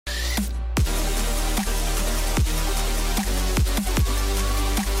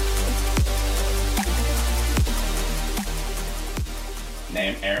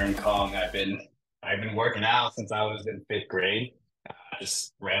name Aaron Kong. I've been working out since I was in fifth grade. I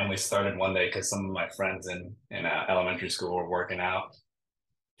just randomly started one day because some of my friends in elementary school were working out.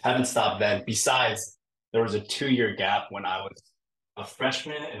 Haven't stopped then. Besides, there was a 2 year gap when I was a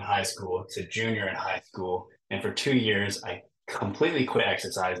freshman in high school to junior in high school, and for 2 years I completely quit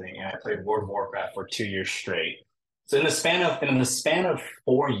exercising and I played World of Warcraft for 2 years straight. So in the span of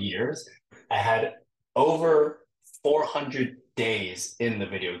 4 years, I had over 400 days in the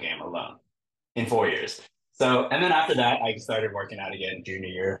video game alone in 4 years. So, and then after that, I started working out again junior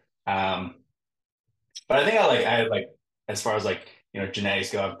year. But I think I had like, as far as like,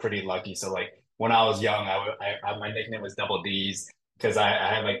 genetics go, I'm pretty lucky. So like when I was young, my nickname was Double D's because I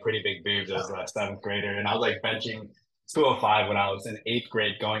had like pretty big boobs as a seventh grader. And I was like benching 205 when I was in eighth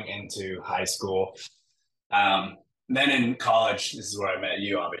grade going into high school. Then in college, this is where I met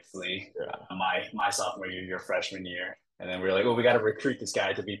you, obviously. My sophomore year, your freshman year, and then we were like, "Oh, we got to recruit this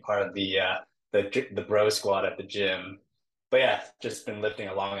guy to be part of the bro squad at the gym." But yeah, just been lifting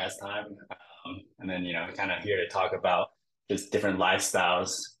a long ass time, and then kind of here to talk about just different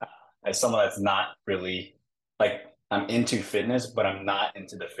lifestyles. As someone that's not really like I'm into fitness, but I'm not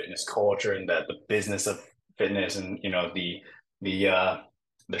into the fitness culture and the business of fitness, and the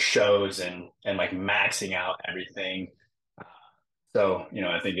the shows and like maxing out everything. So,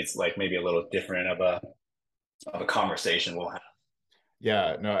 I think it's like maybe a little different of a conversation we'll have.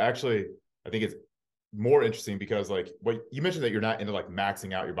 Yeah, no, actually, I think it's more interesting because like what you mentioned that you're not into like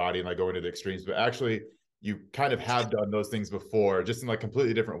maxing out your body and like going to the extremes, but actually you kind of have done those things before, just in like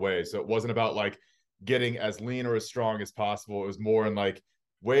completely different ways. So it wasn't about like getting as lean or as strong as possible. It was more in like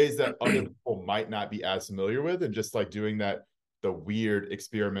ways that other people might not be as familiar with, and just like doing that the weird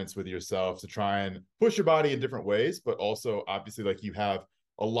experiments with yourself to try and push your body in different ways, but also obviously like you have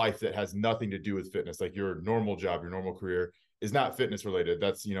a life that has nothing to do with fitness. Like your normal job, your normal career is not fitness related.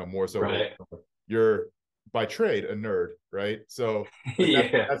 That's more so what Right. you're by trade a nerd, right? So like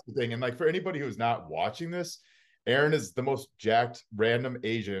that's Yeah. that's the thing. And like for anybody who's not watching this, Aaron is the most jacked random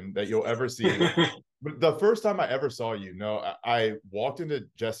Asian that you'll ever see. Like but the first time I ever saw you, no, I walked into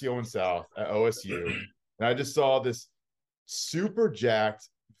Jesse Owens South at OSU, and I just saw this super jacked,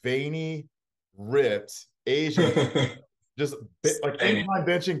 veiny, ripped Asian, just like Same. incline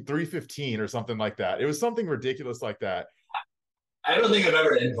benching 315 or something like that. It was something ridiculous like that. I don't think I've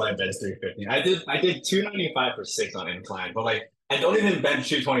ever incline bench 315. I did 295 for six on incline, but like I don't even bench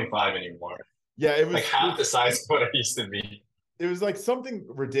 225 anymore. Yeah, it Like was half the size of what I used to be. it was like something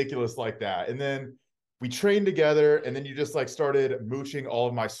ridiculous like that. And then we trained together, and then you just like started mooching all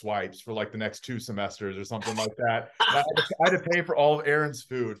of my swipes for like the next 2 semesters or something like that. And I had to pay for all of Aaron's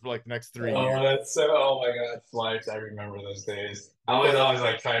food for like the next 3 years. Oh, that's so. Oh my God, swipes! I remember those days. I was always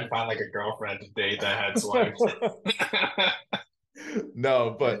like trying to find like a girlfriend to date that had swipes.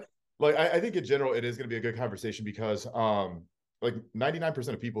 No, but like I think in general it is going to be a good conversation because like 99%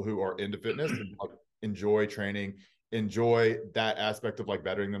 of people who are into fitness and like, enjoy training, enjoy that aspect of like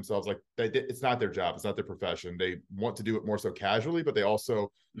bettering themselves. Like it's not their job, it's not their profession. They want to do it more so casually, but they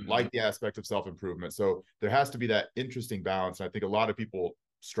also Mhm. like the aspect of self-improvement. So there has to be that interesting balance. And I think a lot of people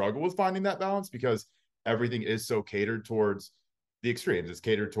struggle with finding that balance because everything is so catered towards the extremes. It's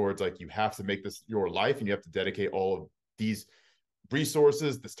catered towards like you have to make this your life and you have to dedicate all of these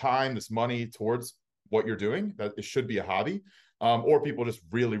resources, this time, this money towards what you're doing. That it should be a hobby. Or people just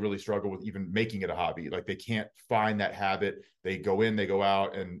really, really struggle with even making it a hobby. Like they can't find that habit. They go in, they go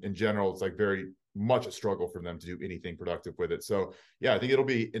out, and in general, it's like very much a struggle for them to do anything productive with it. So yeah, I think it'll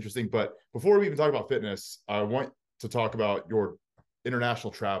be interesting. But before we even talk about fitness, I want to talk about your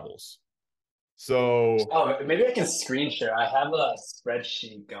international travels. So Oh, maybe I can screen share. I have a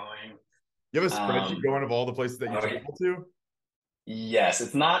spreadsheet going. you have a spreadsheet Um, going of all the places that you oh, travel to. yes,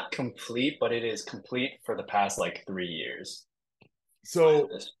 it's not complete, but it is complete for the past like 3 years. So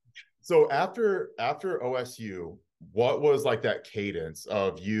So after OSU, what was like that cadence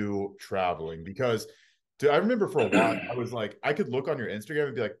of you traveling? Because I remember for a while I was like, I could look on your Instagram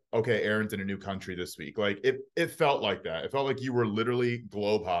and be like, okay, Aaron's in a new country this week. Like it felt like that. It felt like you were literally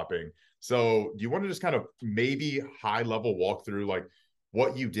globe hopping. So do you want to just kind of maybe high level walk through like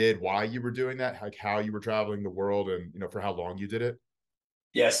what you did, why you were doing that, like how you were traveling the world, and for how long you did it?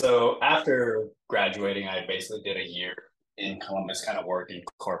 Yeah, so after graduating, I basically did a year in Columbus, kind of working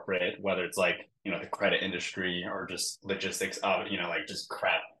corporate, whether it's like, the credit industry or just logistics of, like just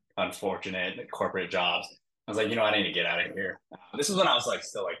crap, unfortunate corporate jobs. I was like, I need to get out of here. This was when I was like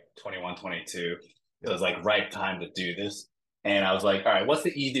still like 21, 22. So it was like right time to do this. And I was like, all right, what's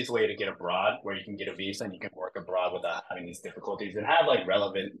the easiest way to get abroad where you can get a visa and you can work abroad without having these difficulties and have like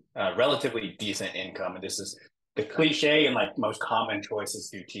relatively decent income? And this is the cliche and like most common choices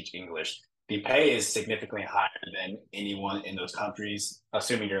to teach English. The pay is significantly higher than anyone in those countries,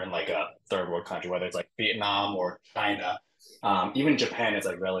 assuming you're in like a third world country, whether it's like Vietnam or China. Even Japan is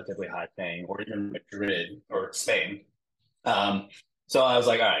like relatively high paying, or even Madrid or Spain. Um, so I was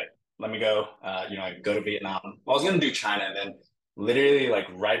like, all right, let me go. I go to Vietnam. I was gonna do China, and then literally like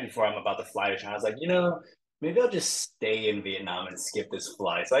right before I'm about to fly to China, I was like, maybe I'll just stay in Vietnam and skip this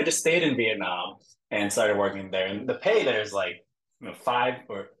flight. So I just stayed in Vietnam and started working there. And the pay there is like, five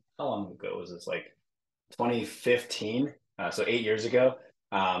or how long ago was this? Like 2015. So 8 years ago.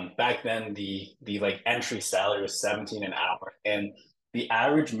 Back then the like entry salary was 17 an hour, and the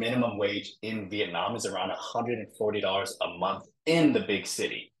average minimum wage in Vietnam is around $140 a month in the big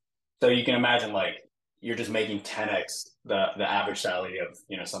city. So you can imagine like you're just making 10x the average salary of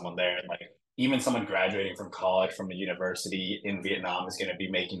someone there, and like even someone graduating from college from a university in Vietnam is going to be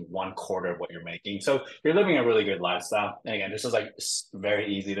making one quarter of what you're making. So you're living a really good lifestyle. And again, this is like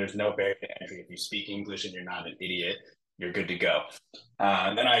very easy. There's no barrier to entry. If you speak English and you're not an idiot, you're good to go.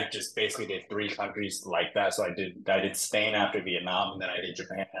 And then I just basically did 3 countries like that. So I did Spain after Vietnam, and then I did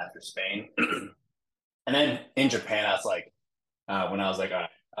Japan after Spain. And then in Japan, I was like, when I was like, all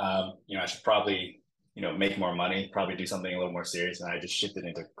right, I should probably make more money, probably do something a little more serious, and I just shifted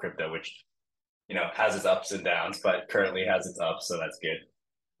into crypto, which has its ups and downs, but currently has its ups, so that's good.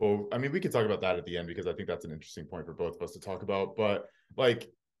 Well, I mean, we can talk about that at the end because I think that's an interesting point for both of us to talk about. But like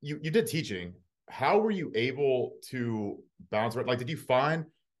you did teaching. How were you able to balance? Like, did you find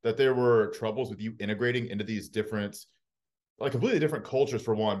that there were troubles with you integrating into these different, like completely different cultures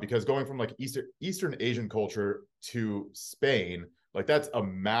for one? Because going from like Eastern Asian culture to Spain, like that's a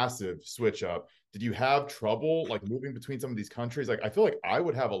massive switch up. Did you have trouble like moving between some of these countries? Like, I feel like I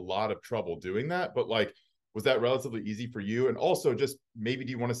would have a lot of trouble doing that, but like, was that relatively easy for you? And also, just maybe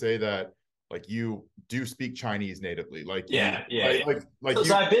do you want to say that like you do speak Chinese natively? Like, Yeah, you, yeah, yeah. like So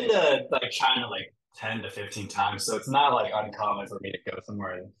you, I've been to like China like 10 to 15 times, so it's not like uncommon for me to go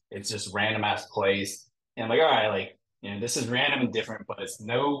somewhere and it's just random ass place, and I'm like, all right, like this is random and different, but it's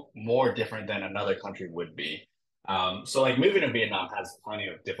no more different than another country would be. So like moving to Vietnam has plenty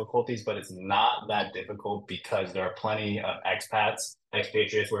of difficulties, but it's not that difficult because there are plenty of expats,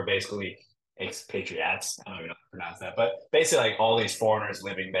 expatriates, who are basically expatriates. I don't even know how to pronounce that, but basically like all these foreigners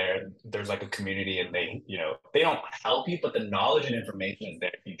living there. There's like a community, and they don't help you, but the knowledge and information is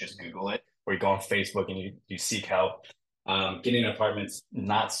there if you just Google it, or you go on Facebook and you seek help. Getting an apartment's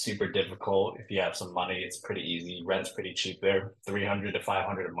not super difficult if you have some money. It's pretty easy. Rent's pretty cheap there, 300 to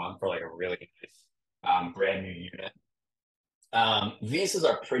 500 a month for like a really nice brand new unit. Visas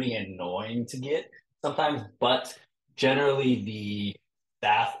are pretty annoying to get sometimes, but generally the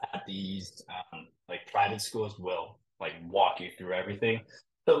staff at these like private schools will like walk you through everything.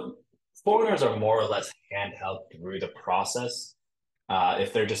 So foreigners are more or less handheld through the process.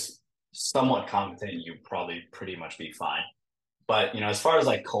 If they're just somewhat competent, you probably pretty much be fine. But as far as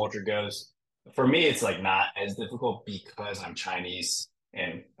like culture goes, for me, it's like not as difficult because I'm Chinese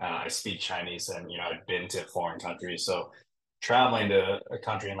and I speak Chinese, and I've been to foreign countries, so traveling to a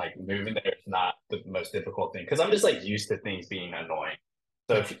country and like moving there is not the most difficult thing because I'm just like used to things being annoying.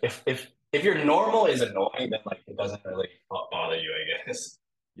 So if your normal is annoying, then like it doesn't really bother you, I guess.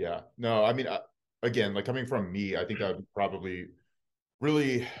 yeah, no, I mean, again, like coming from me, I think that would be probably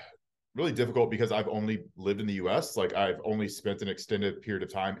really really difficult because I've only lived in the US. Like I've only spent an extended period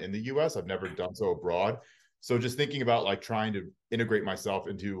of time in the US. I've never done so abroad. So just thinking about like trying to integrate myself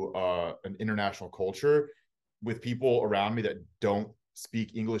into an international culture with people around me that don't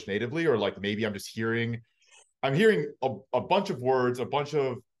speak English natively, or like maybe I'm hearing a bunch of words, a bunch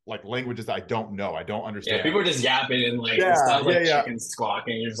of like languages that I don't know. I don't Yeah, understand. people are just yapping and like it Yeah, sounds yeah, like yeah. chickens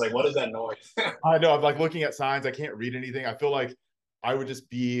squawking. You're just like, what is that noise? I know. I'm like looking at signs. I can't read anything. I feel like I would just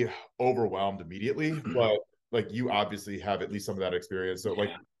be overwhelmed immediately. But like you obviously have at least some of that experience. So like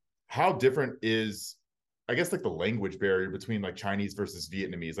Yeah. how different is I guess like the language barrier between like Chinese versus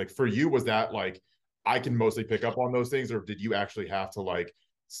Vietnamese? Like for you, was that like I can mostly pick up on those things, or did you actually have to like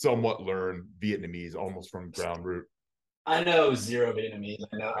somewhat learn Vietnamese almost from ground root? I know zero Vietnamese.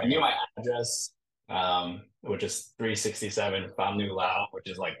 I knew my address, which is 367 Pham Nhu Lao, which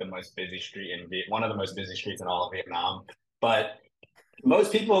is like the most busy street in one of the most busy streets in all of Vietnam. But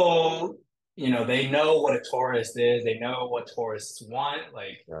most people, they know what a tourist is. They know what tourists want.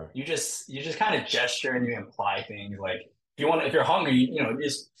 Like Yeah. you just kind of gesture and you imply things. Like if you're hungry, you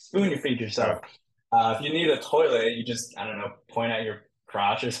just spoon your feed Yeah. yourself. If you need a toilet, you just, I don't know, point at your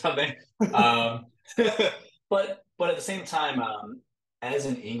crotch or something. Um, but at the same time, as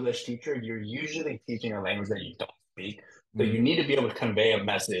an English teacher, you're usually teaching a language that you don't speak. So Mm. you need to be able to convey a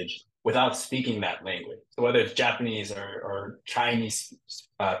message without speaking that language. So whether it's Japanese or Chinese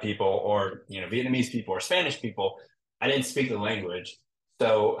people, or Vietnamese people or Spanish people, I didn't speak the language.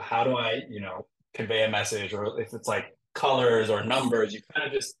 So how do I convey a message? Or if it's like colors or numbers, you kind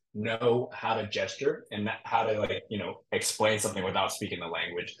of just know how to gesture and how to explain something without speaking the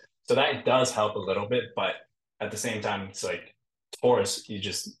language. So that does help a little bit, but at the same time, it's like tourists, you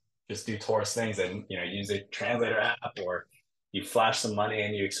just do tourist things and use a translator app, or you flash some money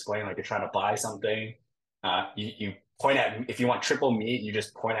and you explain like you're trying to buy something. You point at, if you want triple meat, you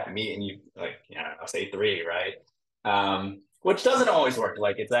just point at meat and you I'll say three, right? Which doesn't always work.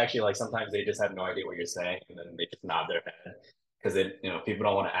 Like it's actually like sometimes they just have no idea what you're saying and then they just nod their head because people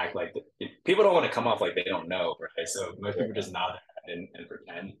don't want to act like people don't want to come off like they don't know, right? So most people just nod their head and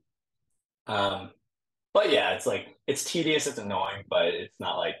pretend. But yeah, it's like it's tedious, it's annoying, but it's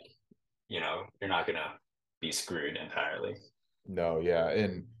not like you're not gonna be screwed entirely. No, yeah.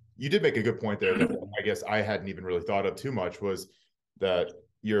 And you did make a good point there that I guess I hadn't even really thought of too much, was that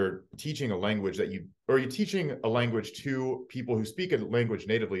you're teaching a language or you're teaching a language to people who speak a language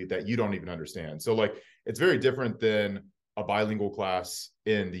natively that you don't even understand. So like it's very different than a bilingual class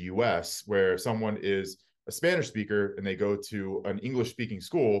in the US where someone is a Spanish speaker and they go to an English speaking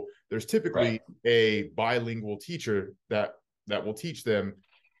school. There's typically Right. a bilingual teacher that will teach them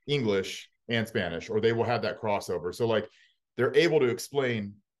English and Spanish, or they will have that crossover. So like they're able to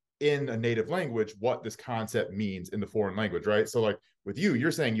explain in a native language what this concept means in the foreign language, right? So like with you,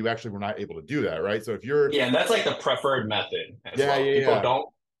 you're saying you actually were not able to do that, right? So if you're Yeah, and that's like the preferred method as yeah, well. yeah, People yeah. don't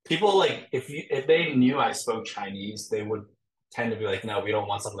people like if they knew I spoke Chinese, they would tend to be like, no, we don't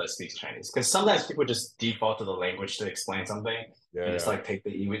want someone that speaks Chinese. Because sometimes people just default to the language to explain something Yeah, and just yeah. like take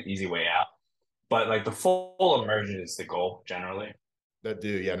the easy way out. But like the full immersion is the goal generally. That do,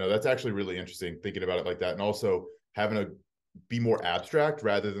 yeah, no, that's actually really interesting thinking about it like that. And also having to be more abstract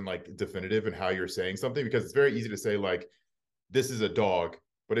rather than like definitive in how you're saying something, because it's very easy to say like this is a dog,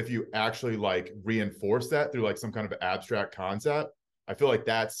 but if you actually like reinforce that through like some kind of abstract concept, I feel like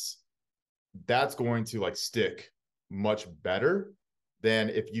that's going to like stick much better than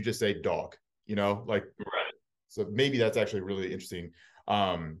if you just say dog, like Right. so maybe that's actually really interesting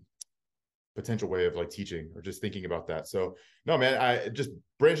potential way of like teaching or just thinking about that. So no, man, I just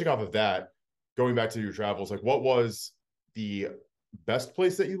branching off of that, going back to your travels, like what was the best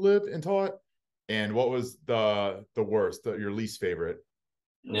place that you lived and taught, and what was the worst, your least favorite?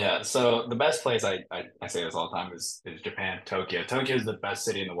 Yeah. So the best place I say this all the time is Japan, Tokyo. Tokyo is the best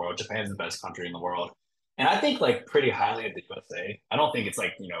city in the world. Japan is the best country in the world. And I think like pretty highly of the USA. I don't think it's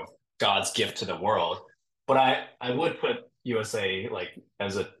like, God's gift to the world, but I would put USA like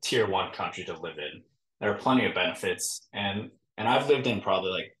as a tier one country to live in. There are plenty of benefits, and I've lived in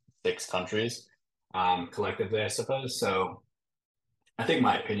probably like six countries, collectively, I suppose. So I think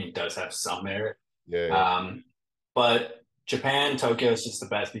my opinion does have some merit. Yeah, yeah. Um, but Japan, Tokyo is just the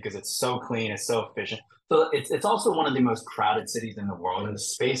best because it's so clean, it's so efficient. So it's also one of the most crowded cities in the world, and the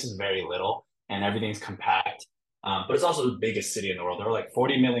space is very little, and everything's compact. But it's also the biggest city in the world. There are like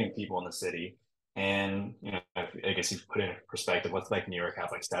 40 million people in the city, and I guess you put it in perspective. What's like New York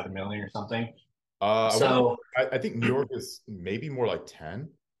have like 7 million or something? I want So I think New York is maybe more like 10,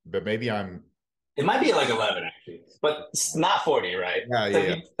 but maybe I'm it might be like 11 actually, but it's not 40, right? yeah, So yeah, if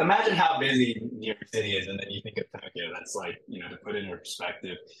yeah. you imagine how busy New York City is, and then you think of Tokyo, that's like, to put it in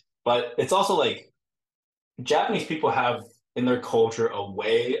perspective. But it's also like Japanese people have in their culture a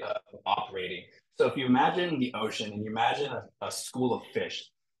way of operating. So if you imagine the ocean and you imagine a school of fish,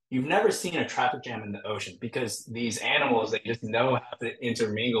 you've never seen a traffic jam in the ocean because these animals, they just know how to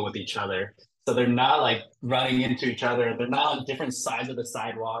intermingle with each other. So they're not like running into each other. They're not on different sides of the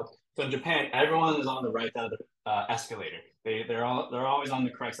sidewalk. So in Japan, everyone is on the right side of the escalator. They're always on the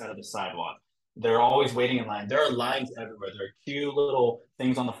correct side of the sidewalk. They're always waiting in line. There are lines everywhere. There are cute little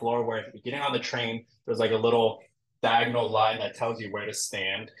things on the floor where if you're getting on the train, there's like a little diagonal line that tells you where to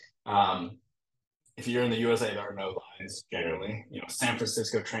stand. If you're in the USA, there are no lines generally. San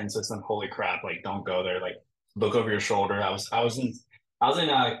Francisco train system, holy crap! Like, don't go there. Like, look over your shoulder. I was in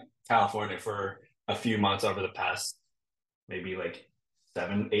California for a few months over the past maybe like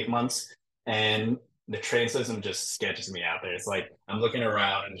 7, 8 months, and the train system just sketches me out there. It's like I'm looking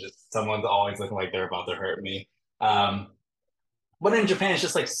around and just someone's always looking like they're about to hurt me. Um, but in Japan, it's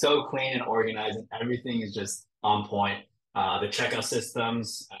just like so clean and organized, and everything is just on point. The checkout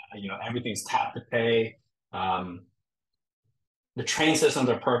systems, everything's tap to pay. Um, the train systems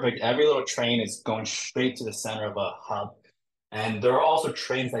are perfect. Every little train is going straight to the center of a hub. And there are also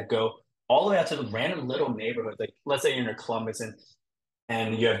trains that go all the way out to the random little neighborhoods. Like, let's say you're in Columbus, and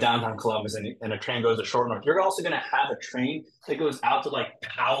and you have downtown Columbus, and a train goes to Short North, you're also going to have a train that goes out to like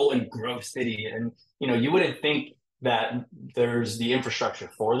Powell and Grove City. And, you wouldn't think that there's the infrastructure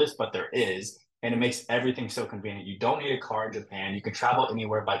for this, but there is. And it makes everything so convenient. You don't need a car in Japan. You can travel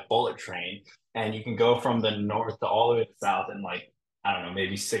anywhere by bullet train, and you can go from the north to all the way to the south in like, I don't know,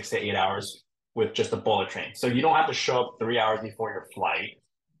 maybe 6 to 8 hours with just a bullet train. So you don't have to show up 3 hours before your flight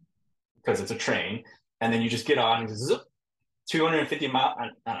because it's a train. And then you just get on and zip, 250 miles,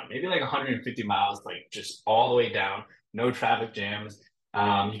 I don't know, maybe like 150 miles, like just all the way down, no traffic jams.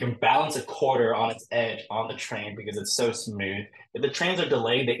 You can balance a quarter on its edge on the train because it's so smooth. If the trains are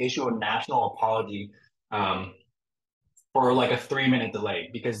delayed, they issue a national apology for like a 3 minute delay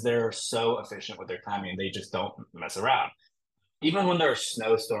because they're so efficient with their timing. They just don't mess around. Even when there are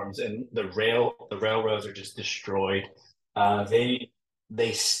snowstorms and the railroads are just destroyed,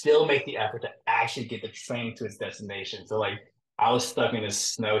 they still make the effort to actually get the train to its destination. So like I was stuck in this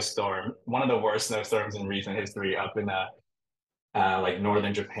snowstorm, one of the worst snowstorms in recent history up in like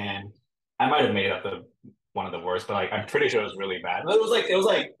northern Japan. I might have made up one of the worst, but like I'm pretty sure it was really bad. But it was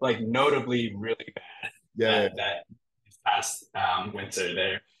like notably really bad Yeah. that past winter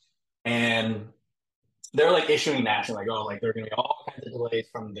there. And they're like issuing national like, oh, like there are gonna be all kinds of delays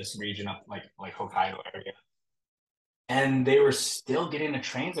from this region up like Hokkaido area. And they were still getting the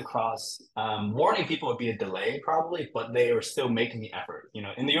trains across. Warning people would be a delay probably, but they were still making the effort.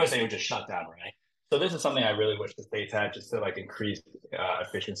 In the USA, it would just shut down, right? So this is something I really wish the states had just to like increase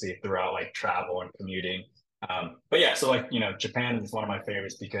efficiency throughout like travel and commuting. But yeah, so like Japan is one of my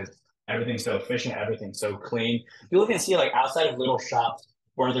favorites because everything's so efficient, everything's so clean. You look and see like outside of little shops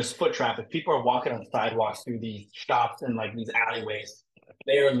where there's foot traffic, people are walking on sidewalks through these shops and like these alleyways.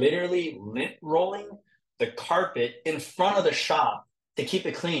 They are literally lint rolling the carpet in front of the shop to keep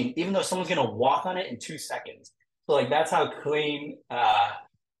it clean, even though someone's gonna walk on it in 2 seconds. So like that's how clean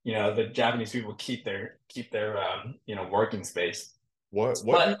the Japanese people keep their working space. But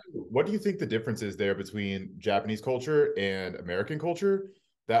What do you think the difference is there between Japanese culture and American culture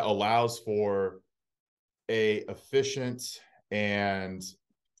that allows for a efficient and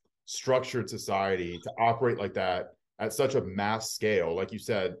structured society to operate like that at such a mass scale? Like you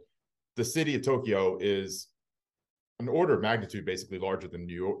said, the city of Tokyo is an order of magnitude basically larger than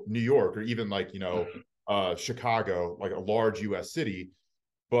New York, or even like Chicago, like a large U.S. city.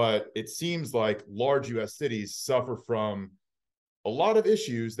 But it seems like large U.S. cities suffer from a lot of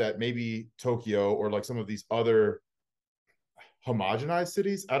issues that maybe Tokyo or like some of these other homogenized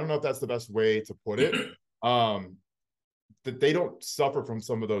cities, I don't know if that's the best way to put it, that they don't suffer from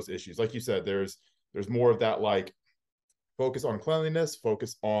some of those issues. Like you said, there's more of that like focus on cleanliness,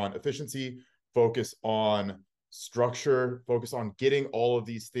 focus on efficiency, focus on structure, focus on getting all of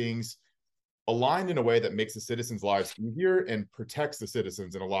these things aligned in a way that makes the citizens' lives easier and protects the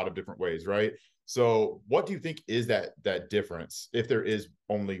citizens in a lot of different ways, right? So what do you think is that difference, if there is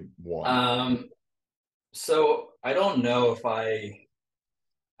only one? So I don't know if I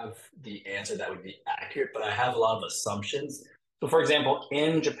have the answer that would be accurate, but I have a lot of assumptions. So, for example,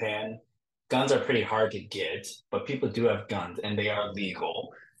 in Japan, guns are pretty hard to get, but people do have guns and they are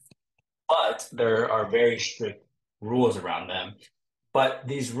legal. But there are very strict rules around them. But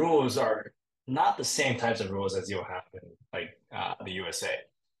these rules are not the same types of rules as you'll have in like the USA.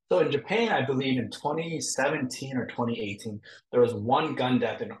 So in Japan, I believe in 2017 or 2018, there was one gun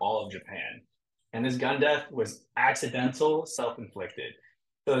death in all of Japan. And this gun death was accidental, self-inflicted.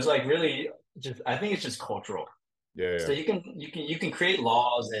 So it's like really just I think it's just cultural. Yeah, So yeah. you can create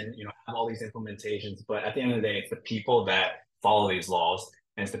laws and have all these implementations, but at the end of the day, it's the people that follow these laws,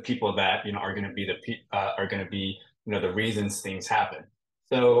 and it's the people that are going to be are going to be the reasons things happen.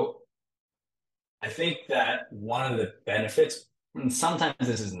 So I think that one of the benefits, and sometimes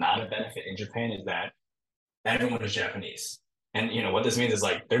this is not a benefit in Japan, is that everyone is Japanese. And what this means is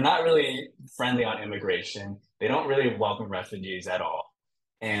like they're not really friendly on immigration. They don't really welcome refugees at all,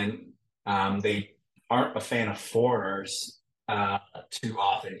 and they aren't a fan of foreigners too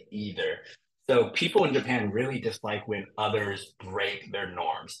often either. So people in Japan really dislike when others break their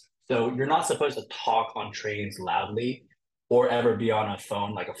norms. So you're not supposed to talk on trains loudly or ever be on a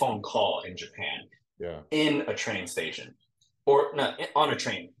phone, like a phone call in Japan, Yeah. in a train station or not on a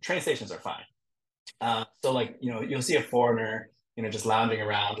train. Train stations are fine. So like, you'll see a foreigner, just lounging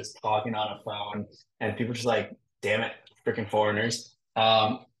around, just talking on a phone, and people just like, damn it, freaking foreigners.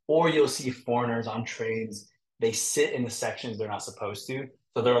 Or you'll see foreigners on trains. They sit in the sections they're not supposed to.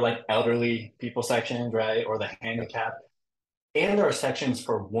 So there are like elderly people sections, right? Or the handicapped. And there are sections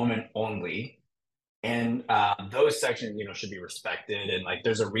for women only. And those sections, should be respected. And like,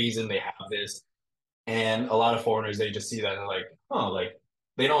 there's a reason they have this. And a lot of foreigners, they just see that and they're like, oh, like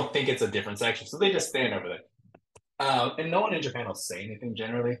they don't think it's a different section, so they just stand over there. And no one in Japan will say anything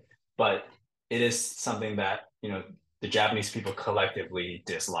generally, but it is something that, the Japanese people collectively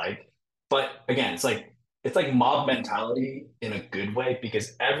dislike. But again, it's like mob mentality in a good way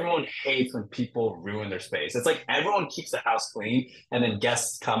because everyone hates when people ruin their space. It's like everyone keeps the house clean and then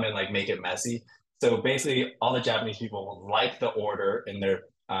guests come and like make it messy. So basically, all the Japanese people like the order in their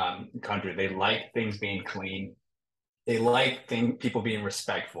country. They like things being clean. They like people being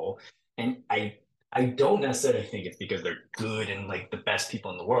respectful. And I don't necessarily think it's because they're good and like the best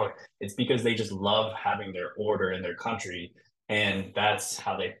people in the world. It's because they just love having their order in their country, and that's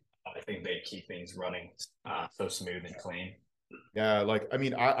how I think they keep things running so smooth and clean. Yeah, like I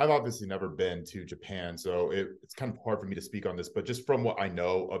mean, I've obviously never been to Japan, so it's kind of hard for me to speak on this. But just from what I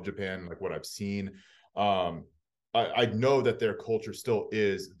know of Japan, like what I've seen, um, I know that their culture still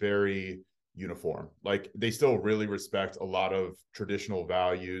is very uniform. Like they still really respect a lot of traditional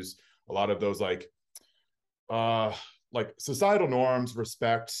values, a lot of those uh like societal norms,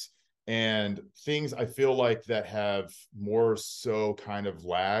 respect, and things I feel like that have more so kind of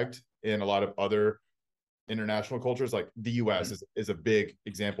lagged in a lot of other international cultures. Like the US is a big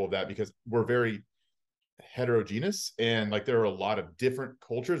example of that because we're very heterogeneous and like there are a lot of different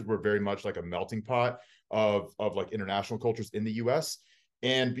cultures. We're very much like a melting pot of like international cultures in the US.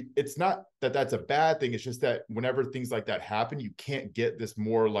 And it's not that that's a bad thing. It's just that whenever things like that happen, you can't get this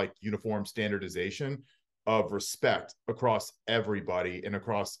more like uniform standardization of respect across everybody and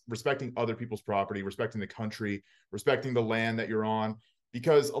across respecting other people's property, respecting the country, respecting the land that you're on,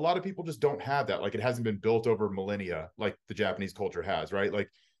 because a lot of people just don't have that. Like it hasn't been built over millennia like the Japanese culture has, right? Like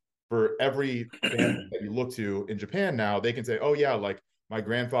for every family that you look to in Japan now, they can say, oh yeah, like my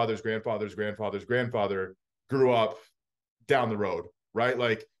grandfather's grandfather's grandfather's grandfather grew up down the road, right?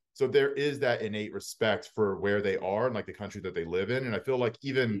 Like, so there is that innate respect for where they are and like the country that they live in. And I feel like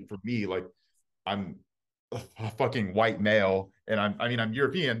even for me, like I'm a fucking white male and I mean, I'm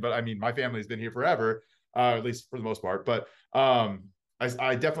European, but I mean, my family's been here forever, at least for the most part. But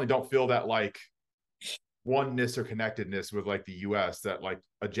I definitely don't feel that like oneness or connectedness with like the US that like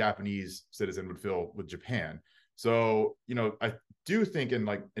a Japanese citizen would feel with Japan. So, I do think in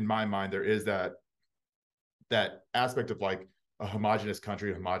my mind, there is that aspect of like a homogenous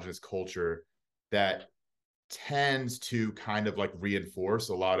country, a homogenous culture that tends to kind of like reinforce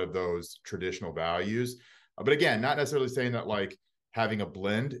a lot of those traditional values. But again, not necessarily saying that like having a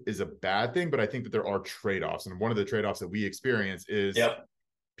blend is a bad thing, but I think that there are trade-offs. And one of the trade-offs that we experience is Yep.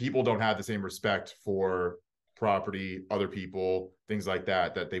 people don't have the same respect for property, other people, things like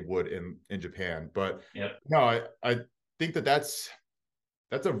that that they would in Japan. But Yep. no, I think that that's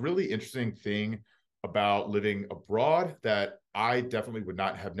a really interesting thing about living abroad that I definitely would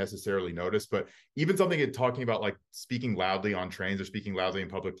not have necessarily noticed. But even something in talking about like speaking loudly on trains or speaking loudly in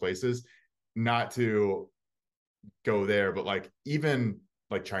public places, not to go there, but like even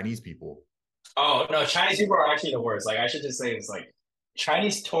like Chinese people. Oh no, Chinese people are actually the worst. Like I should just say it's like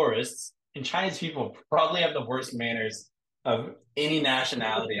Chinese tourists and Chinese people probably have the worst manners of any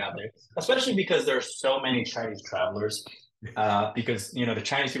nationality out there, especially because there are so many Chinese travelers. Because the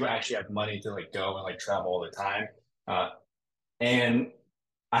Chinese people actually have money to like go and like travel all the time. Uh, and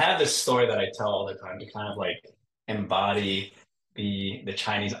I have this story that I tell all the time to kind of like embody the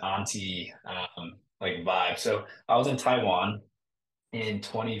Chinese auntie like vibe. So I was in Taiwan in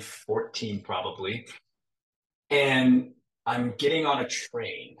 2014 probably, and I'm getting on a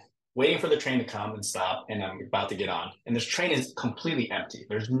train, waiting for the train to come and stop, and I'm about to get on. And this train is completely empty.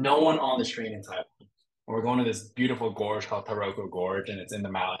 There's no one on this train in Taiwan. And we're going to this beautiful gorge called Taroko Gorge, and it's in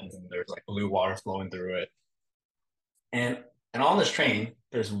the mountains, and there's like blue water flowing through it. And and on this train,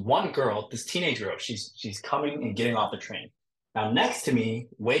 there's one girl, this teenage girl. She's coming and getting off the train. Now, next to me,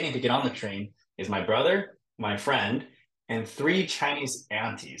 waiting to get on the train, is my brother, my friend, and three Chinese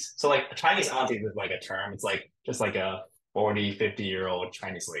aunties. So like a Chinese auntie is like a term. It's like just like a 40, 50-year-old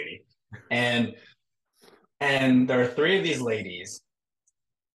Chinese lady. And and there are three of these ladies,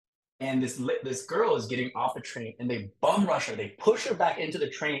 and this girl is getting off the train, and they bum rush her. They push her back into the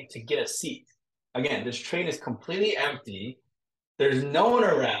train to get a seat. Again, this train is completely empty. There's no one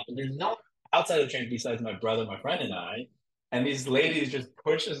around. There's no one outside of the train besides my brother, my friend, and I. And these ladies just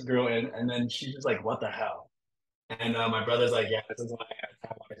push this girl in, and then she's just like, "What the hell?" And my brother's like, "Yeah, this is why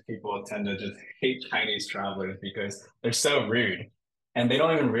Taiwanese people tend to just hate Chinese travelers because they're so rude, and they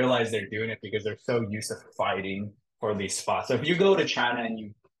don't even realize they're doing it because they're so used to fighting for these spots. So if you go to China and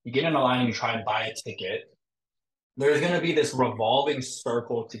you get in a line and you try and buy a ticket, there's going to be this revolving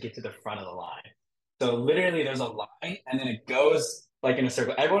circle to get to the front of the line. So literally there's a line and then it goes like in a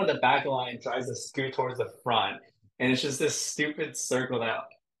circle. Everyone at the back of the line tries to scoot towards the front. and it's just this stupid circle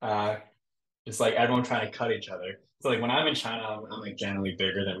that just like everyone trying to cut each other. So like when I'm in China, I'm like generally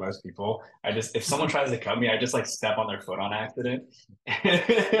bigger than most people. I just if someone tries to cut me, I just like step on their foot on accident,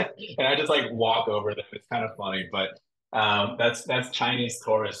 and I just like walk over them. It's kind of funny, but that's Chinese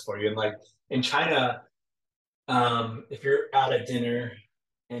tourists for you. And like in China, if you're out at dinner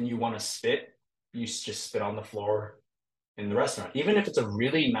and you want to spit, you just spit on the floor in the restaurant. Even if it's a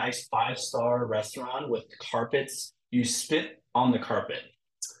really nice 5-star restaurant with carpets, you spit on the carpet.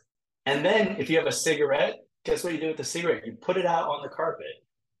 And then if you have a cigarette, guess what you do with the cigarette? You put it out on the carpet.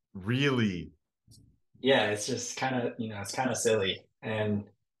 Really? Yeah, it's just kind of, it's kind of silly. And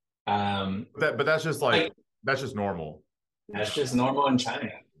um But that's just like like that's just normal. that's just normal in China.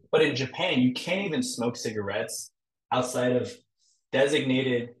 But in Japan, you can't even smoke cigarettes outside of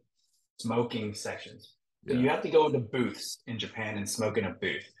designated smoking sections. So Yeah. you have to go into booths in Japan and smoke in a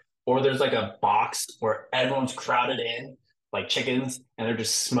booth. Or there's like a box where everyone's crowded in, like chickens, and they're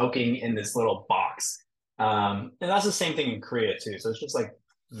just smoking in this little box. And that's the same thing in Korea too. So it's just like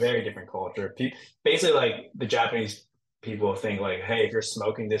very different culture. Basically, like the Japanese people think like, hey, if you're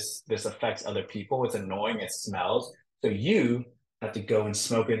smoking this affects other people. It's annoying. It smells. So you have to go and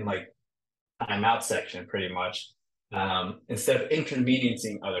smoke in like time out section pretty much, instead of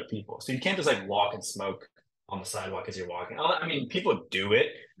inconveniencing other people. So you can't just like walk and smoke on the sidewalk as you're walking. I mean, people do it,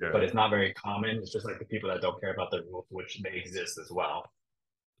 Yeah. but it's not very common. It's just like the people that don't care about the rules, which they exist as well.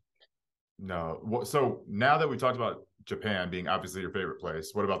 No. So now that we talked about Japan being obviously your favorite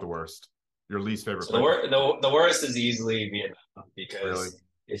place, what about the worst? Your least favorite So place? the worst is easily Vietnam Really? because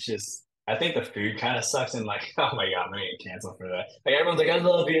it's just I think the food kind of sucks and like oh my god, I'm gonna get canceled for that. Like everyone's like I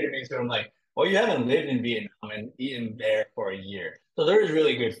love Vietnamese food. I'm like, well, you haven't lived in Vietnam and eaten there for a year. So there is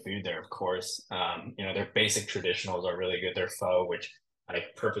really good food there, of course. Their basic traditionals are really good. Their pho, which I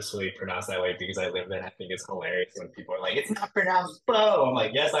purposefully pronounce that way because I live there. I think it's hilarious when people are like, "It's not pronounced pho." I'm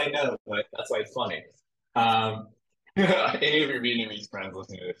like, "Yes, I know, but that's why it's funny." Um, any of your Vietnamese friends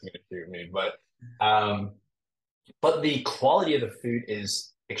listening to this are gonna shoot me, um, but the quality of the food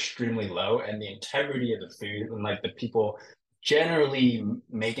is extremely low, and the integrity of the food and like the people generally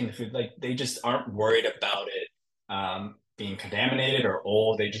making the food, like they just aren't worried about it being contaminated or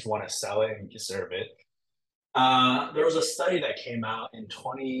old. They just want to sell it and serve it. There was a study that came out in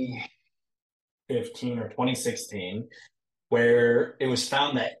 2015 or 2016 where it was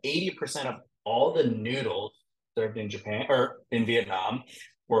found that 80% of all the noodles served in Japan or in Vietnam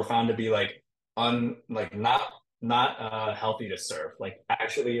were found to be like not healthy to serve. Like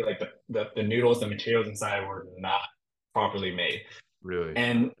actually like the noodles, the materials inside were not properly made. Really?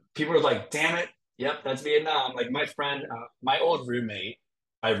 And people were like, damn it, yep, that's Vietnam. Like my friend, my old roommate,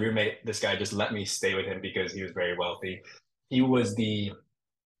 this guy just let me stay with him because he was very wealthy. He was the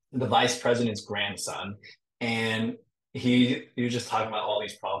vice president's grandson, and he was just talking about all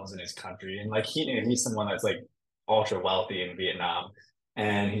these problems in his country, and like he's someone that's like ultra wealthy in Vietnam,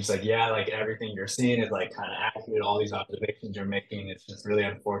 and he's like, yeah, like everything you're seeing is like kind of accurate. All these observations you're making, it's just really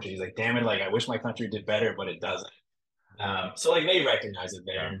unfortunate. He's like, damn it, like I wish my country did better, but it doesn't. So like they recognize it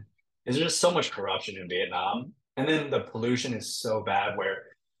Yeah. there. There's just so much corruption in Vietnam, and then the pollution is so bad. Where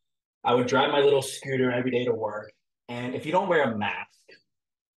I would drive my little scooter every day to work, and if you don't wear a mask,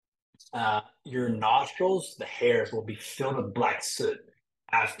 your nostrils, the hairs will be filled with black soot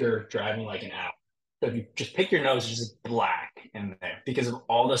after driving like an hour. So if you just pick your nose, it's just black in there because of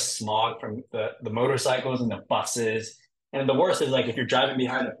all the smog from the motorcycles and the buses. And the worst is like if you're driving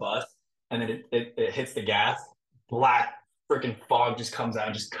behind a bus and then it hits the gas, black freaking fog just comes out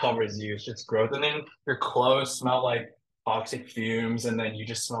and just covers you. It's just gross. And then your clothes smell like toxic fumes and then you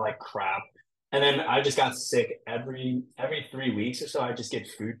just smell like crap. And then I just got sick every 3 weeks or so. I just get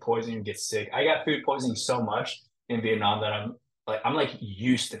food poisoning and get sick. I got food poisoning so much in Vietnam that I'm like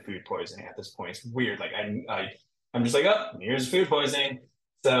used to food poisoning at this point. It's weird. Like I'm just like, oh, here's food poisoning.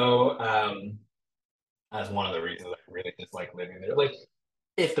 So that's one of the reasons I really dislike living there. Like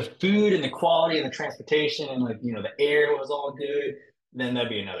if the food and the quality and the transportation and like the air was all good, then that'd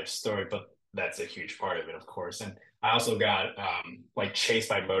be another story. But that's a huge part of it, of course. And I also got like chased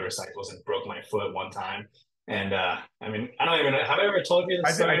by motorcycles and broke my foot one time. And I mean, I don't even know. Have I ever told you the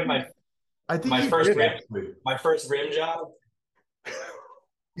I, th- story I of think my I think my you first did rim actually. my first rim job?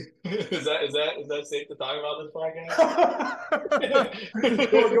 Is that safe to talk about this go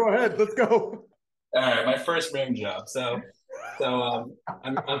podcast? go ahead. Let's go. All right, my first rim job. So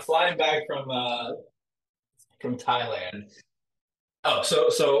I'm flying back from Thailand. Oh,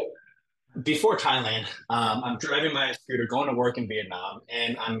 so before Thailand, I'm driving my scooter going to work in Vietnam,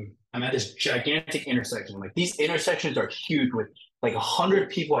 and I'm at this gigantic intersection. Like these intersections are huge with like 100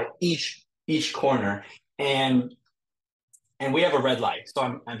 people at each corner, and and we have a red light.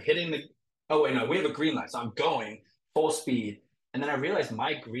 So I'm hitting the, oh wait, no, we have a green light. So I'm going full speed. And then I realize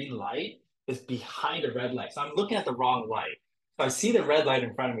my green light is behind a red light. So I'm looking at the wrong light. So I see the red light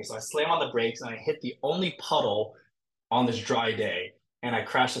in front of me. So I slam on the brakes and I hit the only puddle on this dry day. And I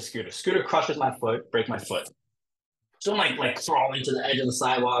crash the scooter. Scooter crushes my foot, break my foot. So I'm like crawling to the edge of the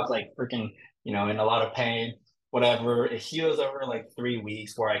sidewalk, like freaking, in a lot of pain, whatever. It heals over like 3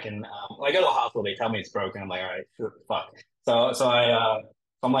 weeks where I can, I go to the hospital, they tell me it's broken. I'm like, all right, sure, fuck.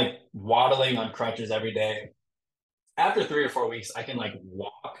 I'm like waddling on crutches every day. After 3 or 4 weeks, I can like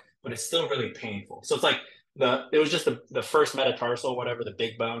walk, but it's still really painful. So it's like it was just the first metatarsal, whatever, the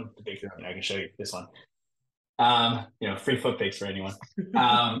big bone, the big, I can show you this one. Free foot pics for anyone.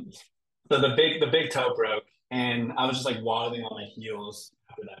 So the big toe broke, and I was just like waddling on my heels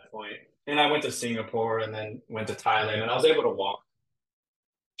after that point. And I went to Singapore and then went to Thailand, and I was able to walk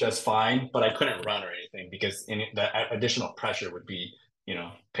just fine, but I couldn't run or anything because the additional pressure would be,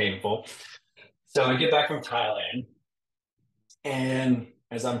 painful. So I get back from Thailand, and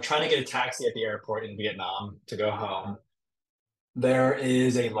as I'm trying to get a taxi at the airport in Vietnam to go home, there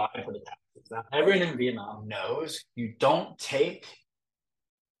is a line for the taxis. Now, everyone in Vietnam knows you don't take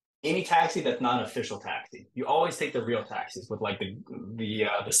any taxi that's not an official taxi. You always take the real taxis with like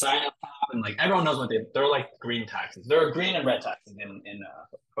the sign up top, and like everyone knows what they're like green taxis. There are green and red taxis in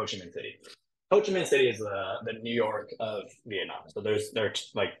Ho Chi Minh City. Ho Chi Minh City is the New York of Vietnam. So there are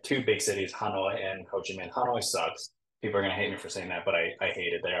like two big cities, Hanoi and Ho Chi Minh. Hanoi sucks. People are gonna hate me for saying that, but I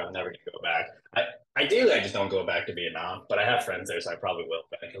hate it there. I'm never gonna go back. Ideally, I just don't go back to Vietnam, but I have friends there, so I probably will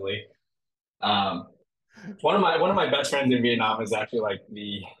eventually. Um, one of my best friends in Vietnam is actually like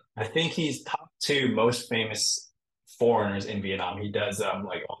I think he's top two most famous foreigners in Vietnam. He does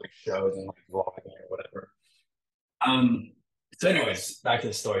like all these shows and like vlogging or whatever. Um so anyways, back to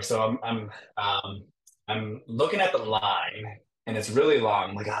the story. So I'm looking at the line and it's really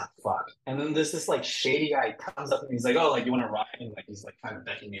long. I'm like, ah, fuck. And then there's this like shady guy comes up and he's like, oh, like you want to ride? And like he's like kind of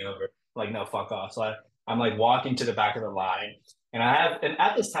becking me over. I'm like, no, fuck off. So I'm like walking to the back of the line. And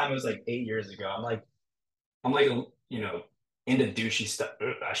at this time it was like 8 years ago. I'm like, into douchey stuff.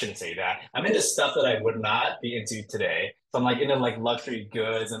 I shouldn't say that. I'm into stuff that I would not be into today. So I'm like into like luxury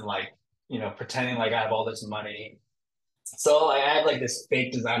goods and like, pretending like I have all this money. So like, I have like this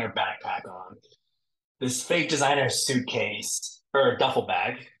fake designer backpack on, this fake designer suitcase or duffel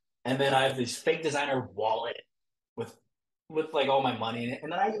bag, and then I have this fake designer wallet with like all my money in it.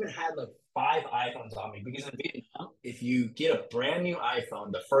 And then I even had like 5 iPhones on me because in Vietnam, if you get a brand new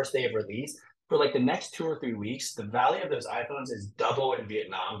iPhone the first day of release, for like the next 2 or 3 weeks, the value of those iPhones is double in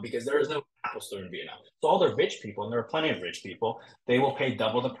Vietnam because there is no Apple store in Vietnam. So all the rich people, and there are plenty of rich people, they will pay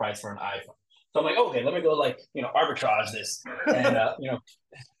double the price for an iPhone. So I'm like, okay, let me go like, arbitrage this. And let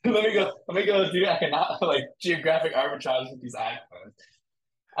me go do economic like geographic arbitrage with these iPhones.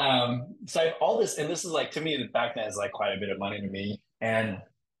 So I have all this, and this is like to me back then is like quite a bit of money to me. And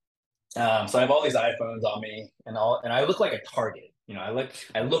so I have all these iPhones on me and I look like a target. I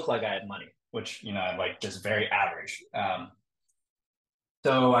look like I had money, which, I'm like just very average.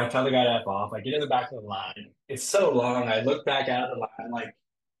 So I tell the guy to F off. I get in the back of the line. It's so long. I look back at the line, I'm like,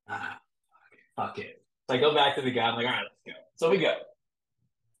 fuck it. So I go back to the guy. I'm like, all right, let's go. So we go.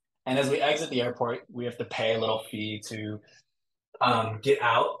 And as we exit the airport, we have to pay a little fee to get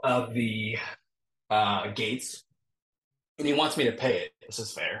out of the gates. And he wants me to pay it. This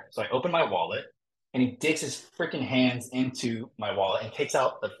is fair. So I open my wallet and he digs his freaking hands into my wallet and takes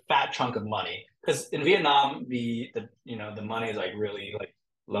out a fat chunk of money. Because in Vietnam, the money is like really like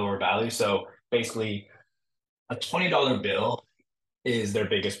lower value. So basically, a $20 bill is their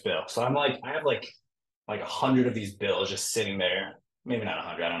biggest bill. So I'm like, I have like 100 of these bills just sitting there. Maybe not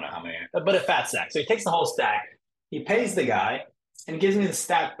 100. I don't know how many, but a fat stack. So he takes the whole stack. He pays the guy and gives me the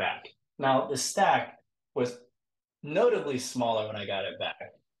stack back. Now the stack was notably smaller when I got it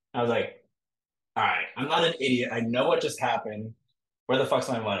back. I was like, all right, I'm not an idiot. I know what just happened. Where the fuck's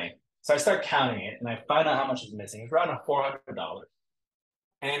my money? So I start counting it and I find out how much is missing. It's around $400.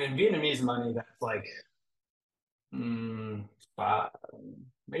 And in Vietnamese money, that's like five,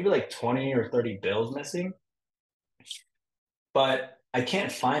 maybe like 20 or 30 bills missing. But I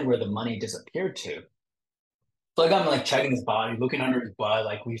can't find where the money disappeared to. So like I'm like checking his body, looking under his butt,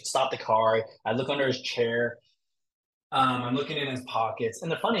 like we stopped the car. I look under his chair. I'm looking in his pockets.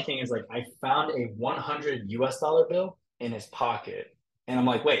 And the funny thing is like I found a 100 US dollar bill in his pocket. And I'm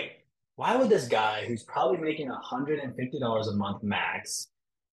like, wait, why would this guy who's probably making $150 a month max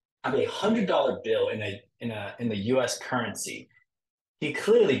have $100 bill in the US currency? He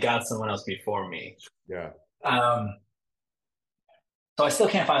clearly got someone else before me. Yeah. So I still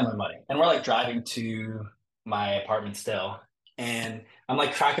can't find my money. And we're like driving to my apartment still. And I'm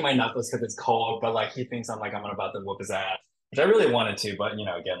like cracking my knuckles because it's cold, but like he thinks I'm about to whoop his ass, which I really wanted to, but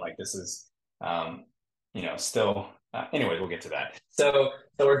again, like this is still anyways, we'll get to that. So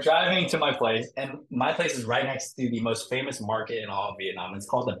we're driving to my place, and my place is right next to the most famous market in all of Vietnam. It's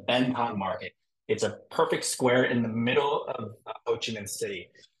called the Ben Thong Market. It's a perfect square in the middle of Ho Chi Minh City.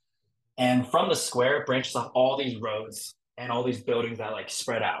 And from the square it branches off all these roads and all these buildings that like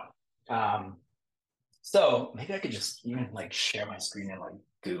spread out. So maybe I could just even like share my screen and like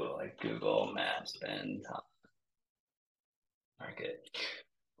Google Maps Ben Thong Market.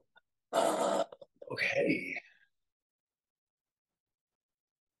 Okay.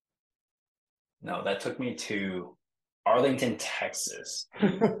 No, that took me to Arlington, Texas.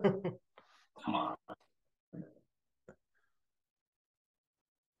 Come on.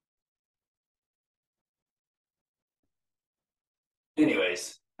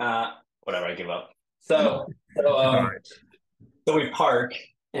 Anyways, whatever, I give up. So we park,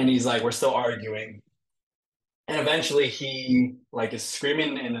 and he's like, we're still arguing. And eventually he like is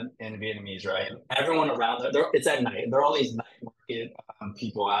screaming in Vietnamese, right? Everyone around there, it's at night. There are all these night market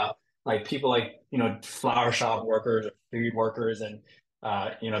people out, like people like, flower shop workers or food workers. And,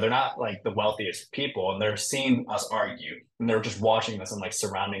 they're not like the wealthiest people, and they're seeing us argue, and they're just watching us and like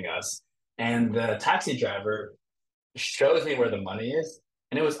surrounding us. And the taxi driver shows me where the money is,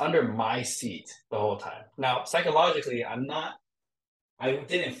 and it was under my seat the whole time. Now, psychologically, I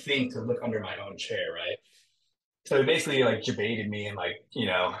didn't think to look under my own chair, right? So he basically like debated me, and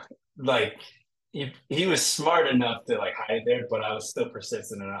like he was smart enough to like hide there, but I was still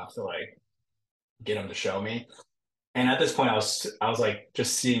persistent enough to like get him to show me. And at this point, I was like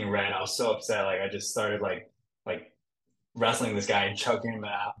just seeing red. I was so upset. Like I just started like wrestling this guy and choking him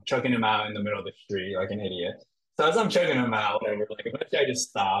out in the middle of the street like an idiot. So as I'm choking him out, whatever, like eventually I just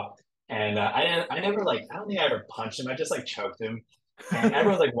stopped. And I never like, I don't think I ever punched him. I just like choked him, and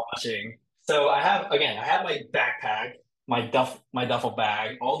everyone's like watching. So I have my backpack, my duffel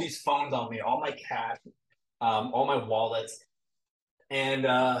bag, all these phones on me, all my cash, all my wallets, and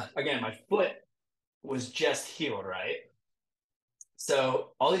again, my foot was just healed, right?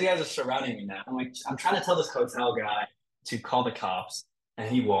 So all these guys are surrounding me now. I'm trying to tell this hotel guy to call the cops, and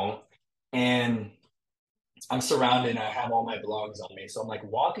he won't. And I'm surrounded, and I have all my belongings on me. So I'm like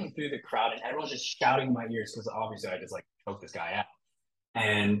walking through the crowd, and everyone's just shouting in my ears because obviously I just like choked this guy out.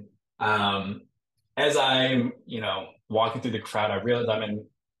 And as I'm, walking through the crowd, I realize I'm in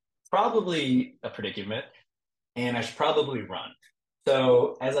probably a predicament, and I should probably run.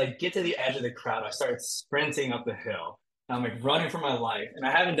 So as I get to the edge of the crowd, I start sprinting up the hill. I'm like running for my life, and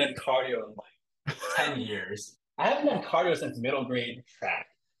I haven't done cardio in like 10 years. I haven't done cardio since middle grade track.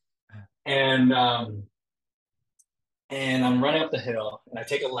 And I'm running up the hill, and I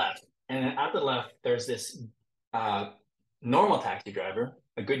take a left. And at the left, there's this uh, normal taxi driver,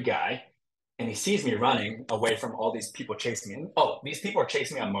 a good guy, and he sees me running away from all these people chasing me. And, oh, these people are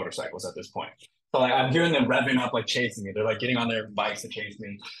chasing me on motorcycles at this point. So like I'm hearing them revving up, like chasing me. They're like getting on their bikes to chase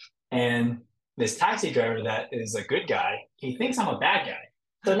me. And this taxi driver that is a good guy, he thinks I'm a bad guy.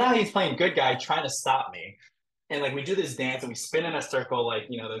 So now he's playing good guy, trying to stop me. And like we do this dance and we spin in a circle, like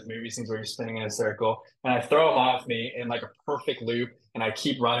those movie scenes where you're spinning in a circle. And I throw him off me in like a perfect loop, and I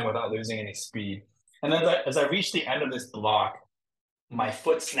keep running without losing any speed. And then as I reach the end of this block, my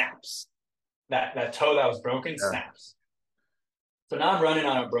foot snaps. That toe that was broken snaps. So now I'm running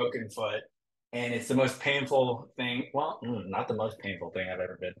on a broken foot, and it's the most painful thing. Well, not the most painful thing I've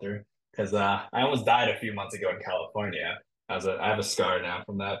ever been through, because I almost died a few months ago in California. I have a scar now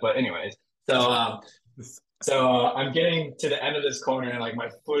from that. But anyways, so I'm getting to the end of this corner, and like my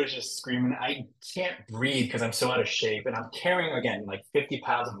foot is just screaming. I can't breathe because I'm so out of shape, and I'm carrying again like 50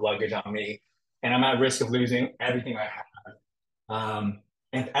 pounds of luggage on me, and I'm at risk of losing everything I have.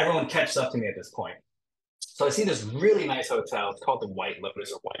 And everyone catches up to me at this point. So I see this really nice hotel. It's called the White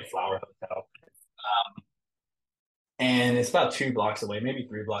Lotus or White Flower Hotel. And it's about 2 blocks away, maybe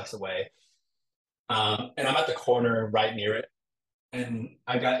 3 blocks away. And I'm at the corner right near it. And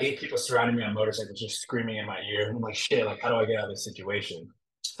I got 8 people surrounding me on motorcycles, just screaming in my ear. And I'm like, shit, like, how do I get out of this situation?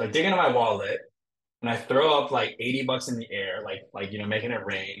 So I dig into my wallet, and I throw up like 80 bucks in the air, making it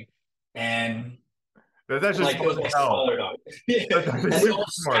rain. And that's just like it was my smaller dog. Yeah. And they all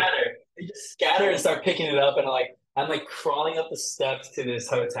scatter. They just scatter and start picking it up. And I'm like crawling up the steps to this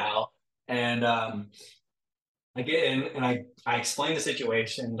hotel. And I get in, and I explain the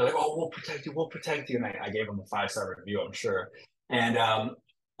situation. They're like, "Oh, we'll protect you. We'll protect you." And I gave them a 5-star review, I'm sure. And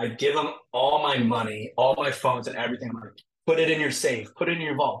I give them all my money, all my phones, and everything. I'm like, "Put it in your safe. Put it in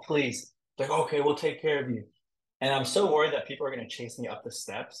your vault, please." They're like, "Okay, we'll take care of you." And I'm so worried that people are going to chase me up the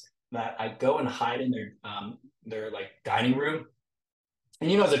steps that I go and hide in their like dining room.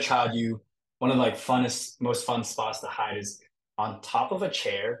 And you know, as a child, you one of the like funnest, most fun spots to hide is on top of a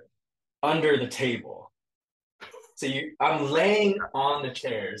chair under the table. So I'm laying on the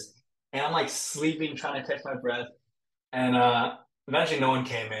chairs and I'm like sleeping, trying to catch my breath. And eventually, no one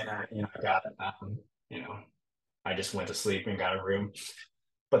came in. I got you know, I just went to sleep and got a room.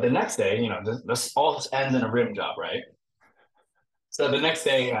 But the next day, this all this ends in a rim job, right? So the next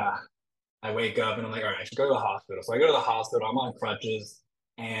day, I wake up and I'm like, all right, I should go to the hospital. So I go to the hospital. I'm on crutches,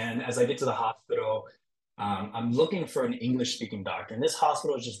 and as I get to the hospital, I'm looking for an English speaking doctor. And this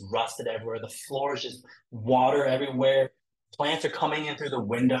hospital is just rusted everywhere. The floor is just water everywhere. Plants are coming in through the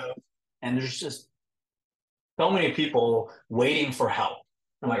window, and there's just so many people waiting for help.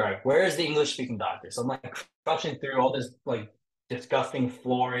 I'm like, all right, where is the English speaking doctor? So I'm like crushing through all this like disgusting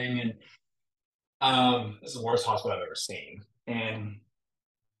flooring, and this is the worst hospital I've ever seen. And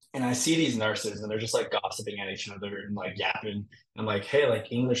I see these nurses and they're just like gossiping at each other and like yapping. I'm like, hey,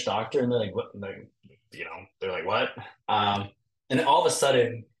 like English doctor, and they're like, what? And they're like, what? And then all of a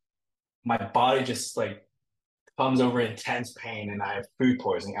sudden, my body just like comes over intense pain, and I have food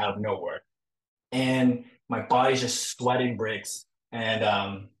poisoning out of nowhere, and my body's just sweating bricks, and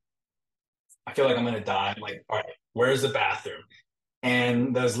I feel like I'm gonna die. I'm like, all right, where's the bathroom?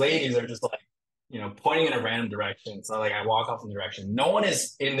 And those ladies are just like, pointing in a random direction. So like I walk off in the direction. No one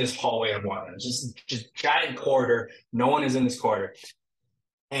is in this hallway of one. It's just giant corridor. No one is in this corridor,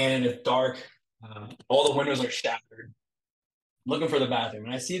 and it's dark. All the windows are shattered. Looking for the bathroom,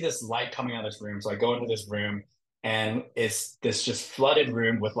 and I see this light coming out of this room. So I go into this room, and it's this just flooded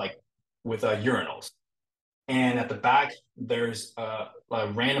room with urinals. And at the back, there's a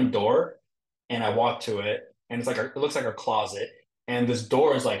random door, and I walk to it, and it looks like a closet, and this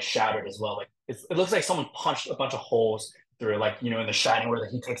door is like shattered as well. Like it looks like someone punched a bunch of holes through it, like in The Shining where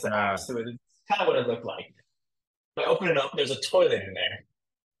he takes the axe to it. It's kind of what it looked like. I open it up, there's a toilet in there,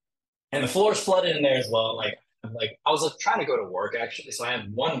 and the floor is flooded in there as well. Like I was trying to go to work actually, so I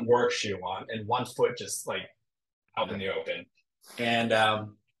had one work shoe on and one foot just like out in the open, and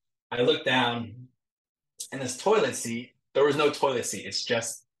I looked down, and this toilet seat, there was no toilet seat. It's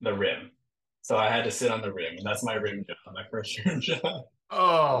just the rim. So I had to sit on the rim, and that's my rim job, my first rim job.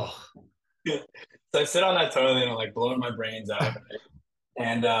 Oh. So I sit on that toilet and I'm like blowing my brains out.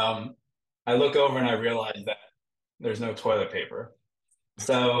 And I look over and I realize that there's no toilet paper.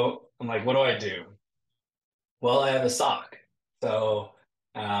 So I'm like, what do I do? Well, I have a sock. So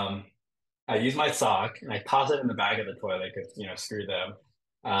um, I use my sock and I toss it in the back of the toilet because, screw them.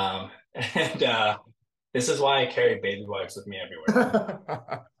 And this is why I carry baby wipes with me everywhere.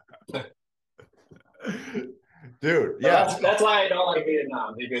 Dude, So yeah. that's why I don't like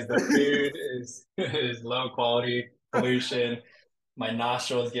Vietnam, because the food is low quality, pollution. My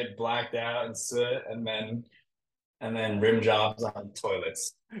nostrils get blacked out and soot, and then rim jobs on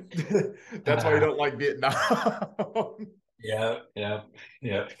toilets. That's why you don't like Vietnam. Yeah, yeah,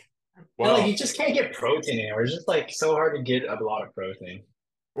 yeah. And like Well, you just can't get protein anywhere. It's just like so hard to get a lot of protein.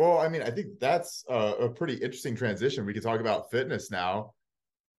 well, I mean, I think that's a pretty interesting transition. We could talk about fitness now.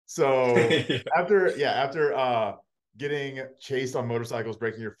 So Yeah. after getting chased on motorcycles,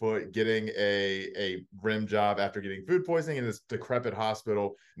 breaking your foot, getting a rim job after getting food poisoning in this decrepit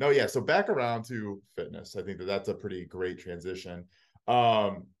hospital. No, yeah. So back around to fitness. I think that's a pretty great transition.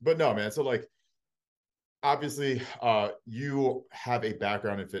 But no, man. So like obviously you have a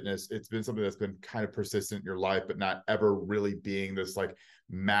background in fitness. It's been something that's been kind of persistent in your life, but not ever really being this like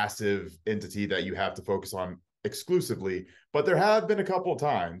massive entity that you have to focus on exclusively. But there have been a couple of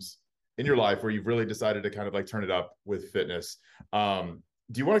times in your life where you've really decided to kind of like turn it up with fitness. Do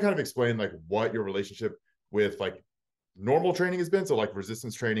you want to kind of explain like what your relationship with like normal training has been? So like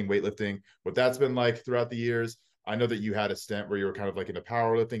resistance training, weightlifting, what that's been like throughout the years. I know that you had a stint where you were kind of like into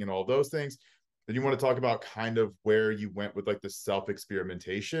powerlifting and all those things. Then you want to talk about kind of where you went with like the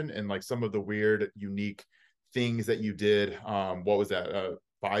self-experimentation and like some of the weird, unique things that you did. What was that?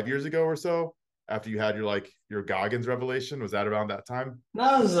 5 years ago or so, after you had your Goggins revelation? Was that around that time?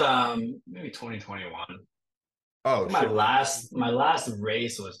 That was maybe 2021. Oh My shit. last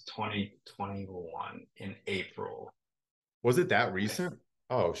race was 2021 in April. Was it that recent?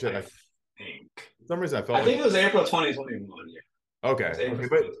 Oh shit. I think. For some reason I felt I like think it was April 2021. Yeah. It was okay. April Okay.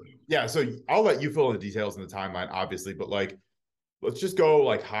 But 2021. yeah, so I'll let you fill in the details in the timeline, obviously, but like let's just go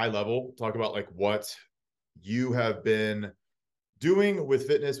like high level, talk about like what you have been doing with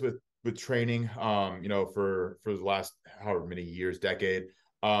fitness, with training, for the last however many years, decade.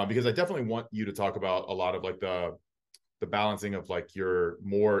 Because I definitely want you to talk about a lot of like the balancing of like your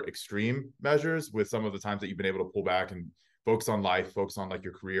more extreme measures with some of the times that you've been able to pull back and focus on life, focus on like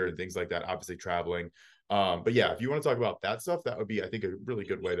your career and things like that, obviously traveling. But yeah, if you want to talk about that stuff, that would be, I think, a really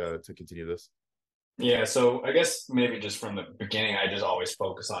good way to continue this. Yeah, so I guess maybe just from the beginning, I just always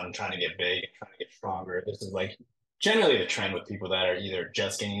focus on trying to get big, trying to get stronger. This is like generally the trend with people that are either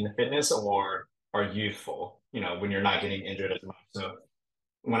just getting into fitness or are youthful, when you're not getting injured as much. So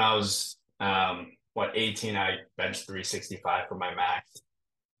when I was 18, I benched 365 for my max.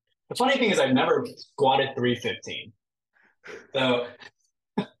 The funny thing is I've never squatted 315. So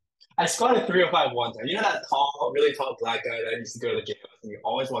I squatted 305 one time. You know that tall, really tall black guy that used to go to the gym and he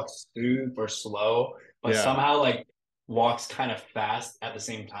always walks super slow, but Yeah. somehow like walks kind of fast at the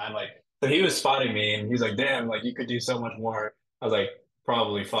same time. Like, so he was spotting me and he's like, damn, like you could do so much more. I was like,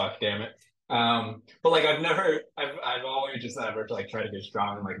 probably fuck, damn it. But like I've always just never like try to get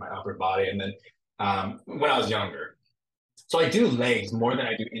strong in like my upper body. And then when I was younger. So I do legs more than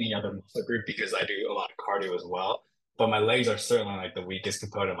I do any other muscle group because I do a lot of cardio as well. But my legs are certainly like the weakest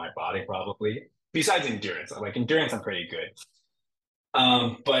component of my body, probably. Besides endurance, like endurance, I'm pretty good.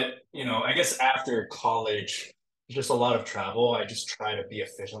 But I guess after college, just a lot of travel. I just try to be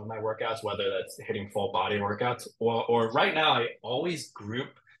efficient with my workouts, whether that's hitting full body workouts or right now I always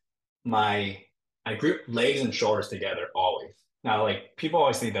my I group legs and shoulders together always. Now, like people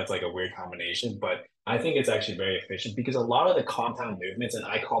always think that's like a weird combination, but I think it's actually very efficient because a lot of the compound movements, and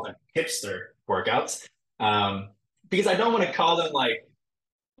I call them hipster workouts, um, because I don't want to call them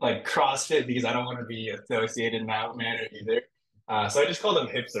like CrossFit because I don't want to be associated in that manner either. So I just call them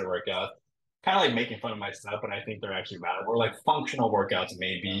hipster workouts, kind of like making fun of myself, but I think they're actually valid. Or like functional workouts,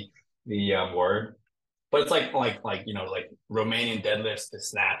 maybe the word, but it's like Romanian deadlifts to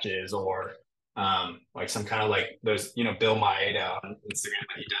snatches or like some kind of like there's Bill Maeda on Instagram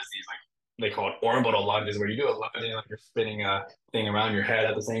that he does these like they call it orbital lunges where you do a lunge and like you're spinning a thing around your head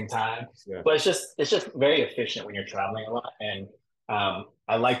at the same time. Yeah. But it's just very efficient when you're traveling a lot. And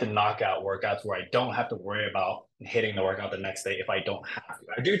I like the knockout workouts where I don't have to worry about hitting the workout the next day if I don't have to.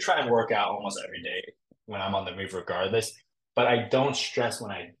 I do try and work out almost every day when I'm on the move regardless, but I don't stress when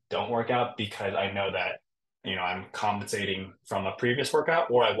I don't work out because I know that I'm compensating from a previous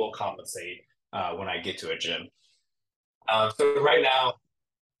workout or I will compensate when I get to a gym. So right now,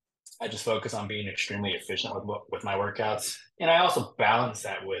 I just focus on being extremely efficient with my workouts, and I also balance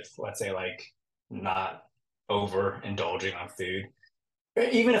that with, let's say, like not over indulging on food.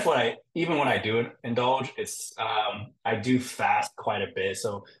 Even when I do indulge, it's I do fast quite a bit.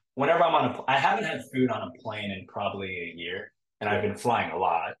 So whenever I haven't had food on a plane in probably a year, and I've been flying a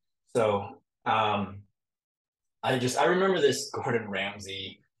lot. So I remember this Gordon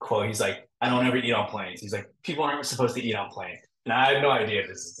Ramsay quote. He's like, "I don't ever eat on planes." He's like, "People aren't supposed to eat on planes." And I have no idea if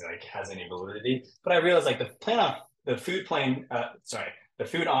this is like has any validity, but I realized like the food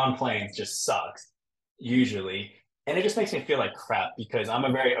on planes just sucks usually, and it just makes me feel like crap because I'm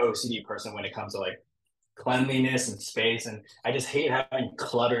a very OCD person when it comes to like cleanliness and space, and I just hate having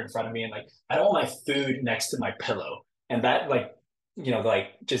clutter in front of me, and like I don't want my food next to my pillow, and that like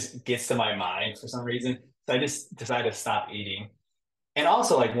just gets to my mind for some reason. So I just decided to stop eating. And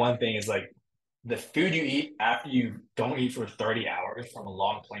also, like one thing is like the food you eat after you don't eat for 30 hours from a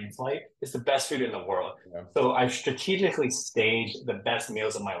long plane flight is the best food in the world. Yeah. So I've strategically staged the best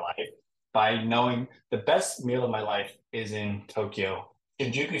meals of my life by knowing the best meal of my life is in Tokyo.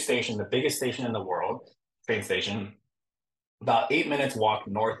 Shinjuku Station, the biggest station in the world, train station, about 8 minutes walk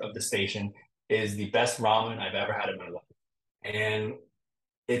north of the station is the best ramen I've ever had in my life. And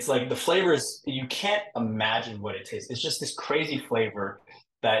it's like the flavors, you can't imagine what it tastes. It's just this crazy flavor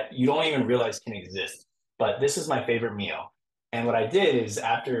that you don't even realize can exist. But this is my favorite meal. And what I did is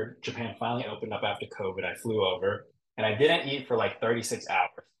after Japan finally opened up after COVID, I flew over and I didn't eat for like 36 hours.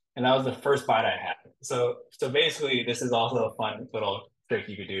 And that was the first bite I had. So basically this is also a fun little trick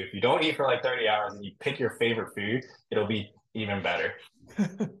you could do. If you don't eat for like 30 hours and you pick your favorite food, it'll be even better.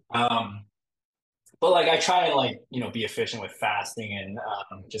 um, but like I try and like be efficient with fasting and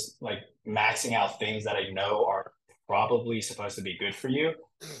just like maxing out things that I know are probably supposed to be good for you.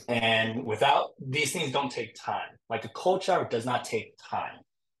 And without these things don't take time. Like a cold shower does not take time.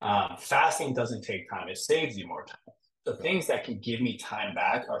 Fasting doesn't take time. It saves you more time. The things that can give me time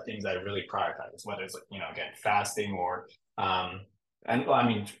back are things I really prioritize, whether it's again fasting or and well, I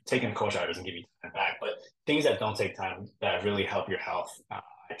mean taking a cold shower doesn't give you time back, but things that don't take time that really help your health, I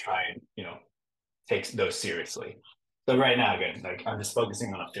try and takes those seriously. So right now, again, like I'm just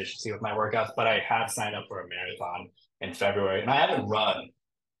focusing on efficiency with my workouts, but I have signed up for a marathon in February, and I haven't run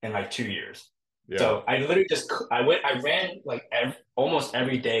in like 2 years. Yeah. So I literally I ran like almost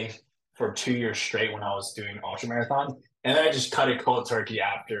every day for 2 years straight when I was doing ultra marathons, and then I just cut it cold turkey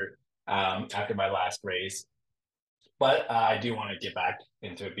after my last race. But I do want to get back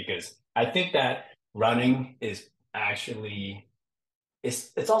into it because I think that running is actually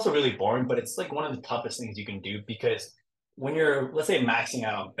it's also really boring, but it's like one of the toughest things you can do because when you're, let's say, maxing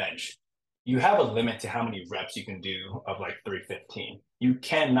out on bench, you have a limit to how many reps you can do of like 315. You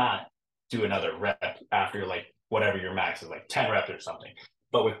cannot do another rep after like whatever your max is, like 10 reps or something.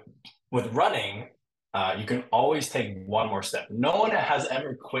 But with running, you can always take one more step. No one has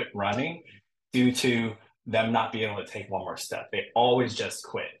ever quit running due to them not being able to take one more step. They always just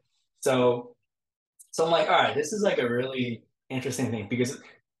quit. So so I'm like, all right, this is like a really interesting thing because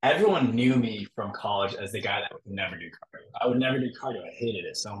everyone knew me from college as the guy that would never do cardio. I would never do cardio. I hated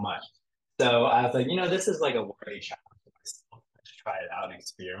it so much. So I was like, this is like a worthy challenge for myself. I should try it out and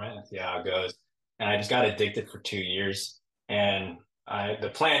experiment and see how it goes. And I just got addicted for 2 years. And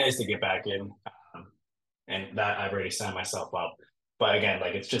the plan is to get back in. And that I've already signed myself up. But again,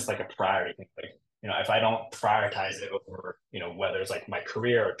 like it's just like a priority thing. Like, if I don't prioritize it over, whether it's like my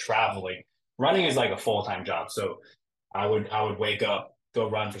career or traveling, running is like a full-time job. So I would wake up, go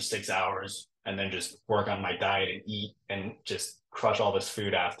run for 6 hours, and then just work on my diet and eat and just crush all this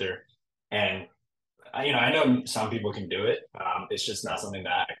food after. And I know some people can do it. It's just not something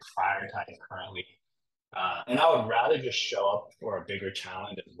that I prioritize currently. And I would rather just show up for a bigger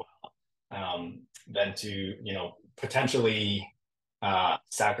challenge as well, than to potentially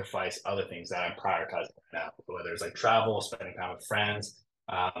sacrifice other things that I'm prioritizing right now, whether it's like travel, spending time with friends,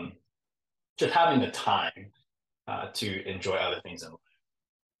 just having the time to enjoy other things in life.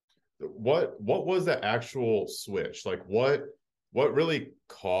 What was the actual switch? Like what really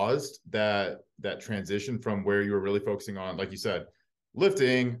caused that transition from where you were really focusing on, like you said,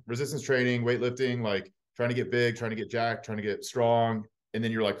 lifting, resistance training, weightlifting, like trying to get big, trying to get jacked, trying to get strong, and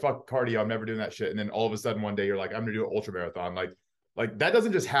then you're like, fuck cardio, I'm never doing that shit. And then all of a sudden one day you're like, I'm gonna do an ultra marathon. Like that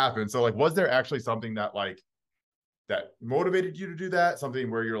doesn't just happen. So like, was there actually something that that motivated you to do that?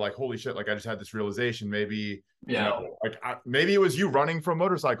 Something where you're like, holy shit, like I just had this realization. Maybe, Yeah. Maybe it was you running from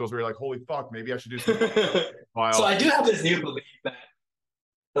motorcycles where you're like, holy fuck, maybe I should do something. So I do have this new belief that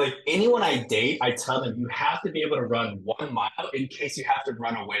like anyone I date, I tell them you have to be able to run 1 mile in case you have to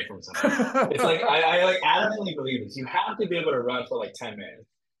run away from something. It's like I like adamantly believe this. You have to be able to run for like 10 minutes.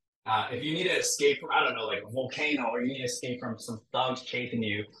 If you need to escape from, I don't know, like a volcano, or you need to escape from some thugs chasing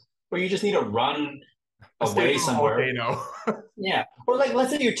you, or you just need to run away somewhere. Yeah. Or like,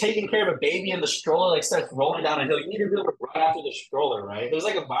 let's say you're taking care of a baby and the stroller like starts rolling down a hill. You need to be able to run after the stroller, right? There's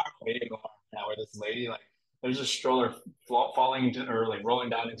like a viral video going on now where this lady, like, there's a stroller falling into, or like rolling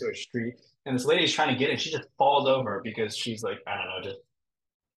down into a street. And this lady's trying to get it. She just falls over because she's like, I don't know, just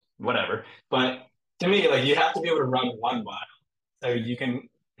whatever. But to me, like, you have to be able to run 1 mile so you can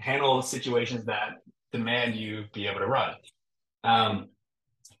handle situations that demand you be able to run. Um,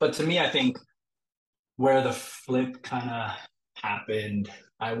 but to me, I think where the flip kind of happened,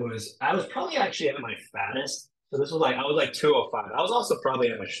 I was probably actually at my fattest. So this was like I was like 205. I was also probably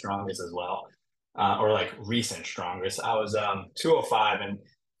at my strongest as well, or like recent strongest. I was 205, and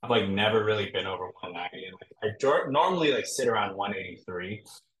I've like never really been over 190. And like normally like sit around 183.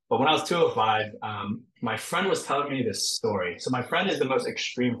 But when I was 205, my friend was telling me this story. So my friend is the most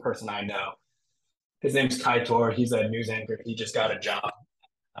extreme person I know. His name's Kaitor. He's a news anchor. He just got a job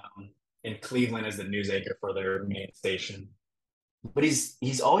um, in Cleveland as the news anchor for their main station. But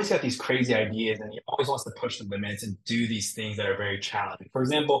he's always got these crazy ideas, and he always wants to push the limits and do these things that are very challenging. For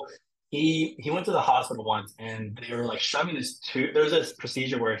example, he went to the hospital once, and they were like shoving this tube. There's this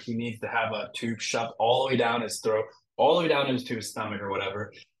procedure where he needs to have a tube shoved all the way down his throat, all the way down to his stomach or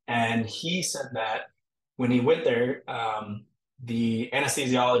whatever. And he said that when he went there, the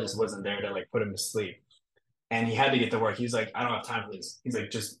anesthesiologist wasn't there to like put him to sleep, and he had to get to work. He's like, I don't have time for this. He's like,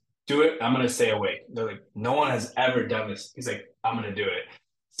 just do it. I'm gonna stay awake. They're like, no one has ever done this. He's like, I'm gonna do it.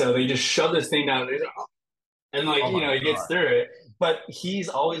 So they just shove this thing down, and like he gets through it. But he's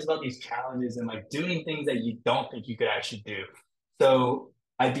always about these challenges and like doing things that you don't think you could actually do. So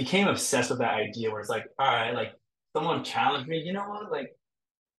I became obsessed with that idea where it's like, all right, like someone challenged me. You know what? Like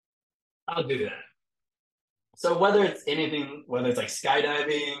I'll do that. So whether it's anything, whether it's like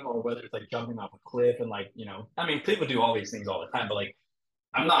skydiving or whether it's like jumping off a cliff and like, I mean, people do all these things all the time, but like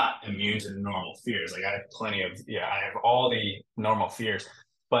I'm not immune to the normal fears. Like I have I have all the normal fears,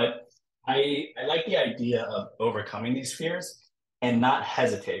 but I like the idea of overcoming these fears and not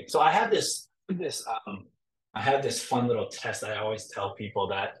hesitating. So I have this fun little test I always tell people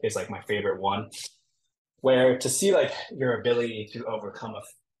that is like my favorite one, where to see like your ability to overcome a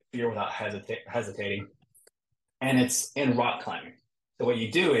fear without hesitating, and it's in rock climbing. So what you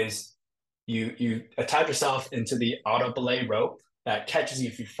do is you attach yourself into the auto belay rope that catches you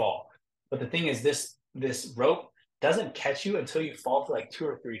if you fall. But the thing is, this rope doesn't catch you until you fall for like 2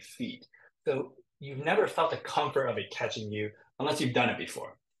 or 3 feet. So you've never felt the comfort of it catching you unless you've done it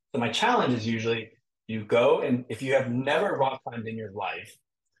before. So my challenge is usually you go, and if you have never rock climbed in your life,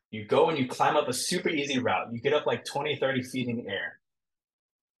 you go and you climb up a super easy route. You get up like 20, 30 feet in the air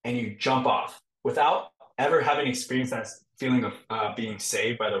and you jump off without ever having experienced that feeling of being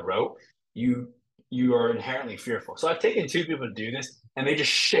saved by the rope. You are inherently fearful. So I've taken two people to do this, and they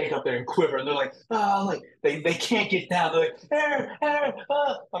just shake up there and quiver, and they're like, oh, like they can't get down. They're like,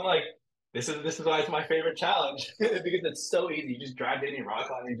 I'm like, this is why it's my favorite challenge because it's so easy. You just drive to any rock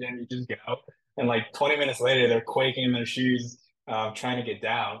climbing gym, you just go, and like 20 minutes later, they're quaking in their shoes, trying to get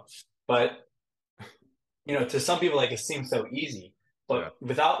down. But to some people, like it seems so easy, but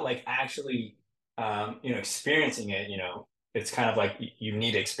without like actually, experiencing it, it's kind of like you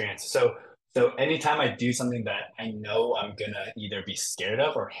need to experience. So anytime I do something that I know I'm gonna either be scared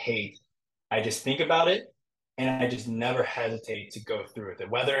of or hate, I just think about it and I just never hesitate to go through with it.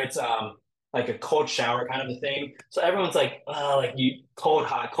 Whether it's like a cold shower kind of a thing. So everyone's like, oh, like you cold,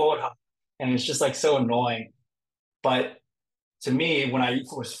 hot. And it's just like so annoying. But to me, when I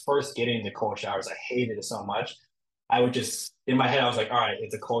was first getting into cold showers, I hated it so much. I would just in my head, I was like, all right,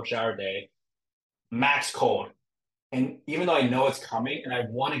 it's a cold shower day, max cold. And even though I know it's coming and I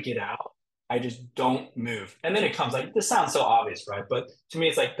want to get out, I just don't move. And then it comes like this sounds so obvious, right? But to me,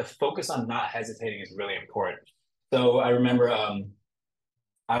 it's like the focus on not hesitating is really important. So I remember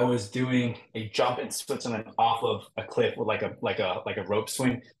I was doing a jump in Switzerland off of a cliff with like a rope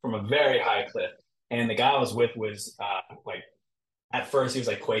swing from a very high cliff. And the guy I was with was like at first he was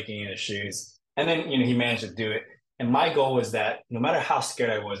like quaking in his shoes. And then he managed to do it. And my goal was that no matter how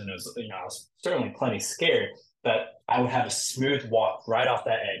scared I was, and it was, I was certainly plenty scared, that I would have a smooth walk right off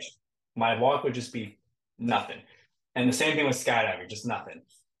that edge. My walk would just be nothing. And the same thing with skydiving, just nothing.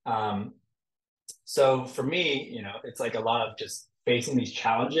 So for me, it's like a lot of just facing these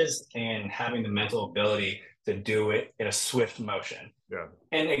challenges and having the mental ability to do it in a swift motion. Yeah.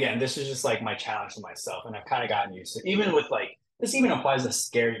 And again, this is just like my challenge to myself. And I've kind of gotten used to it. Even with like, this even applies to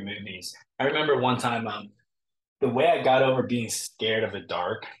scary movies. I remember one time, the way I got over being scared of the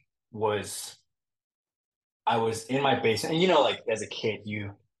dark was I was in my basement, and like as a kid,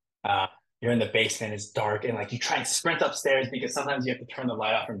 uh, you're in the basement, it's dark, and like you try and sprint upstairs because sometimes you have to turn the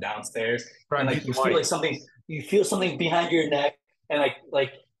light off from downstairs, and like you feel something behind your neck, and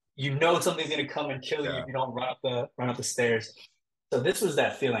like something's gonna come and kill you if you don't run up the stairs. So this was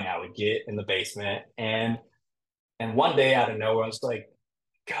that feeling I would get in the basement, and one day out of nowhere, I was like,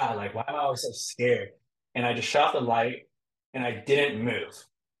 God, like why am I always so scared? And I just shut off the light, and I didn't move.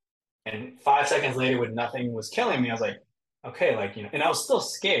 And 5 seconds later, when nothing was killing me, I was like, okay, like, and I was still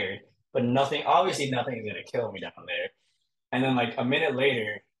scared, but obviously nothing is going to kill me down there. And then like a minute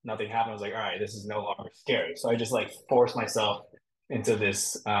later, nothing happened. I was like, all right, this is no longer scary. So I just like forced myself into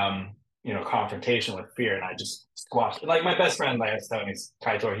this, confrontation with fear. And I just squashed it. Like my best friend, like I was telling his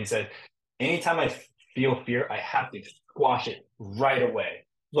Kaitor, he said, anytime I feel fear, I have to squash it right away.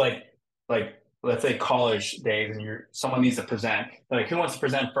 Like, let's say college days and someone needs to present, like who wants to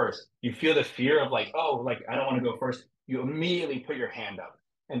present first? You feel the fear of like, oh, like I don't want to go first. You immediately put your hand up.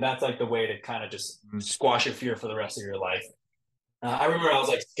 And that's like the way to kind of just squash your fear for the rest of your life. I remember I was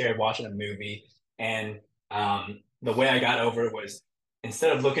like scared watching a movie, and the way I got over it was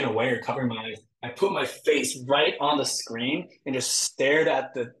instead of looking away or covering my eyes, I put my face right on the screen and just stared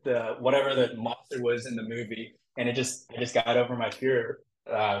at the whatever the monster was in the movie, and I just got over my fear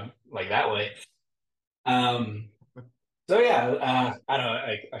like that way. So yeah, I don't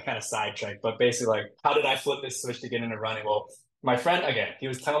know, I kind of sidetracked, but basically like, how did I flip this switch to get into running? Well, my friend, again, he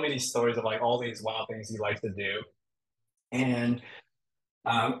was telling me these stories of like all these wild things he likes to do. And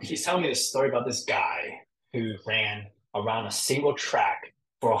he's telling me this story about this guy who ran around a single track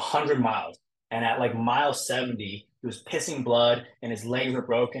for 100 miles. And at like mile 70, he was pissing blood and his legs were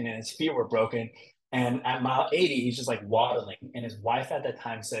broken and his feet were broken. And at mile 80, he's just like waddling. And his wife at that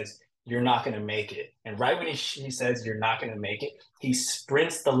time says, you're not going to make it. And right when he says, you're not going to make it, he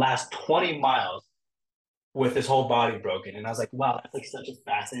sprints the last 20 miles with his whole body broken. And I was like, wow, that's like such a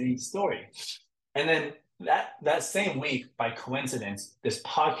fascinating story. And then that same week, by coincidence, this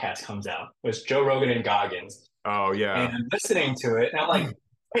podcast comes out with Joe Rogan and Goggins. Oh yeah. And I'm listening to it, and I'm like,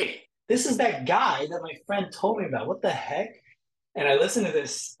 wait, this is that guy that my friend told me about. What the heck? And I listened to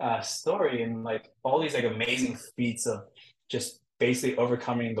this story and like all these like amazing feats of just basically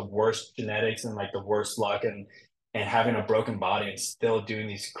overcoming the worst genetics and like the worst luck and having a broken body and still doing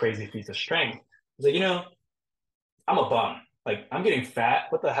these crazy feats of strength. I was like, I'm a bum. Like I'm getting fat.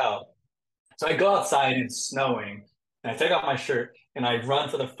 What the hell? So I go outside and it's snowing and I take off my shirt and I run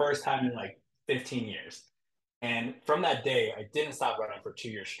for the first time in like 15 years. And from that day, I didn't stop running for 2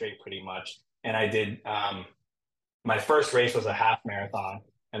 years straight pretty much. and I did my first race was a half marathon,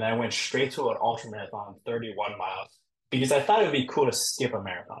 and then I went straight to an ultra marathon, 31 miles, because I thought it would be cool to skip a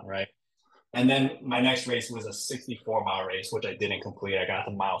marathon, right? And then my next race was a 64-mile race, which I didn't complete. I got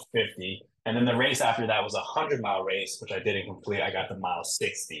to mile 50. And then the race after that was a 100-mile race, which I didn't complete. I got to mile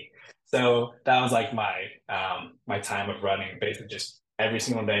 60. So that was like my time of running, basically just every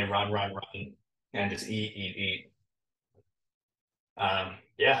single day, run, run, run, and just eat, eat, eat.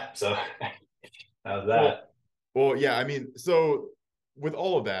 Yeah, so that was Well, that. well, yeah, I mean, so with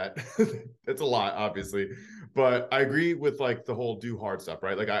all of that, it's a lot, obviously, but I agree with like the whole do hard stuff,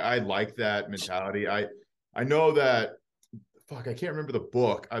 right? Like I like that mentality. I know that fuck, I can't remember the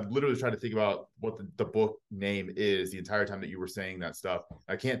book. I've literally tried to think about what the book name is the entire time that you were saying that stuff.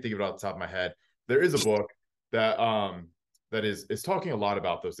 I can't think of it off the top of my head. There is a book that that is talking a lot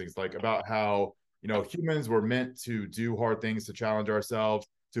about those things, like about how humans were meant to do hard things, to challenge ourselves,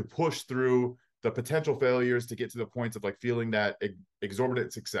 to push through the potential failures to get to the points of like feeling that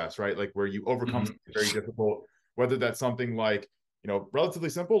exorbitant success, right? Like where you overcome Mhm. something very difficult, whether that's something like relatively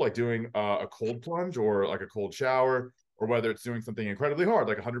simple, like doing a cold plunge or like a cold shower, or whether it's doing something incredibly hard,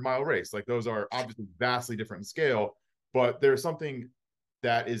 like a 100-mile race. Like those are obviously vastly different in scale, but there's something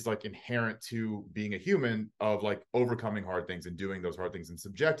that is like inherent to being a human of like overcoming hard things and doing those hard things and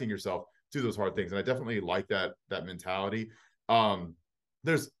subjecting yourself to those hard things. And I definitely like that mentality.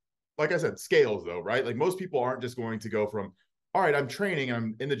 There's, like I said, scales though, right? Like most people aren't just going to go from, all right, I'm training,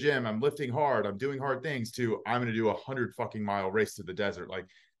 I'm in the gym, I'm lifting hard, I'm doing hard things, to I'm going to do 100 fucking mile race to the desert. Like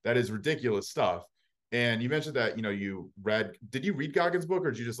that is ridiculous stuff. And you mentioned that did you read Goggins' book,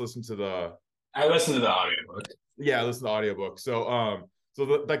 or did you just listen to the? I listened to the audiobook. Yeah, I listened to the audiobook. So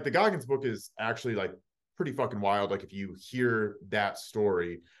the Goggins book is actually like pretty fucking wild. Like if you hear that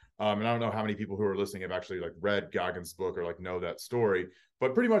story, and I don't know how many people who are listening have actually like read Goggins' book or like know that story,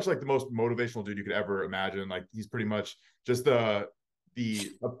 but pretty much like the most motivational dude you could ever imagine. Like he's pretty much just the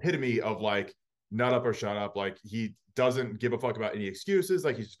epitome of like nut up or shut up. Like he doesn't give a fuck about any excuses.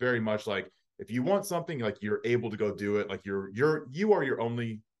 Like he's very much like, if you want something, like you're able to go do it. Like you are your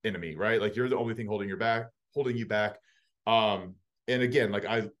only enemy, right? Like you're the only thing holding you back. And again, like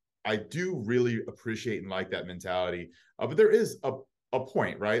I do really appreciate and like that mentality. But there is a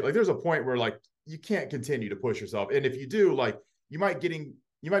point, right? Like there's a point where like you can't continue to push yourself. And if you do, like you might be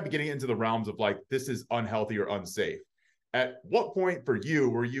getting into the realms of like this is unhealthy or unsafe. At what point for you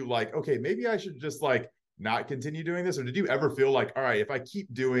were you like, okay, maybe I should just like not continue doing this? Or did you ever feel like, all right, if I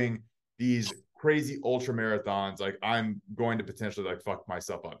keep doing these crazy ultra marathons, like I'm going to potentially like fuck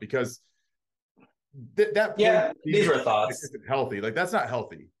myself up? Because that point Yeah, these being were like thoughts. isn't healthy. Like that's not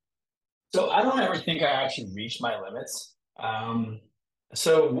healthy. So I don't ever think I actually reached my limits.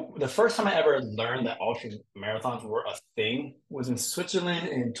 So the first time I ever learned that ultra marathons were a thing was in Switzerland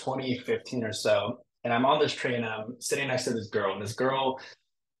in 2015 or so. And I'm on this train, I'm sitting next to this girl, and this girl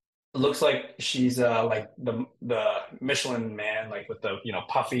looks like she's like the Michelin man, like with the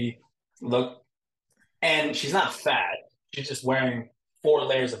puffy look. And she's not fat. She's just wearing 4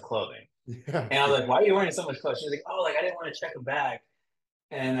 layers of clothing. Yeah. And I was like, why are you wearing so much clothes? She's like, oh, like I didn't want to check a bag.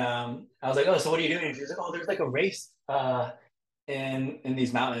 And I was like, oh, so what are you doing? And she was like, oh, there's like a race in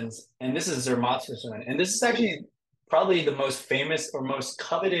these mountains. And this is Zermatt, Switzerland. And this is actually probably the most famous or most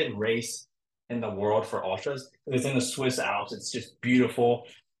coveted race in the world for ultras. It's in the Swiss Alps. It's just beautiful.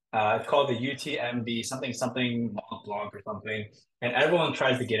 It's called the UTMB, something, something Mont Blanc or something. And everyone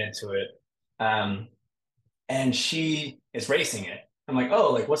tries to get into it. Um, and she is racing it. I'm like,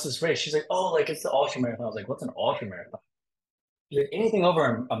 oh, like, what's this race? She's like, oh, like, it's the ultra marathon. I was like, what's an ultra marathon? Like anything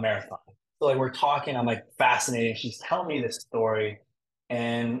over a marathon. So like we're talking, I'm like fascinated. She's telling me this story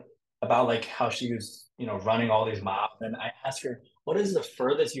and about like how she was, running all these miles. And I asked her, what is the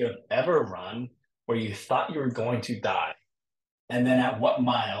furthest you have ever run where you thought you were going to die? And then at what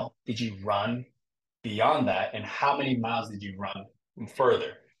mile did you run beyond that? And how many miles did you run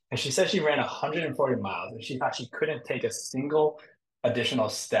further? And she said she ran 140 miles and she thought she couldn't take a single additional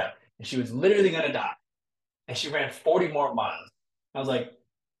step. And she was literally going to die. And she ran 40 more miles. I was like,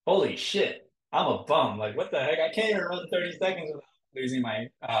 holy shit, I'm a bum. Like, what the heck? I can't even run 30 seconds without losing my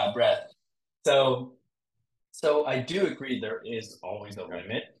breath. So, so I do agree there is always a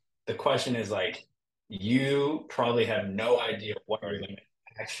limit. The question is like, you probably have no idea what your limit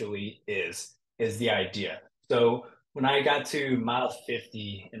actually is the idea. So when I got to mile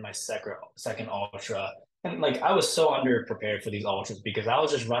 50 in my second ultra, and like I was so underprepared for these ultras because I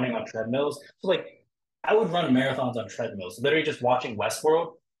was just running on treadmills. So like I would run marathons on treadmills, literally just watching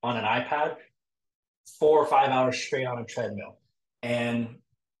Westworld on an iPad, 4 or 5 hours straight on a treadmill. And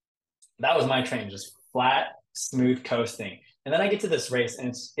that was my train, just flat, smooth coasting. And then I get to this race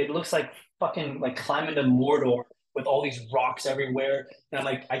and it looks like fucking like climbing to Mordor with all these rocks everywhere. And I'm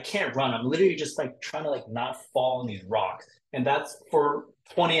like, I can't run. I'm literally just like trying to like not fall on these rocks. And that's for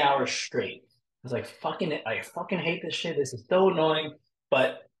 20 hours straight. I was like, I fucking hate this shit. This is so annoying.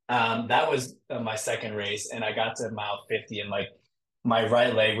 But that was my second race, and I got to mile 50, and like my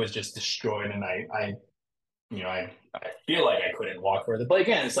right leg was just destroyed, and I feel like I couldn't walk further. But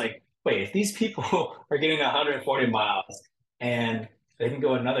again, it's like, wait, if these people are getting 140 miles and they can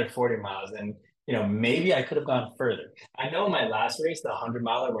go another 40 miles, and maybe I could have gone further. I know my last race, the 100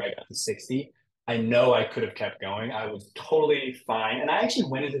 miler where I got to 60, I know I could have kept going. I was totally fine. And I actually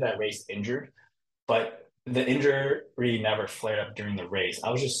went into that race injured, but the injury never flared up during the race.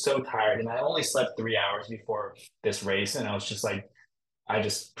 I was just so tired, and I only slept 3 hours before this race, and I was just like, I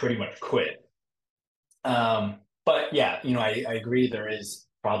just pretty much quit. But yeah, I agree there is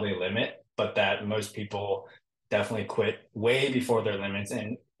probably a limit, but that most people definitely quit way before their limits.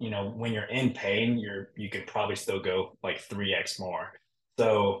 And when you're in pain, you could probably still go like 3x more.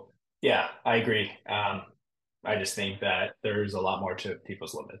 So yeah, I agree. I just think that there's a lot more to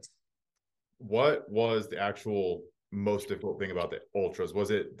people's limits. What was the actual most difficult thing about the ultras? Was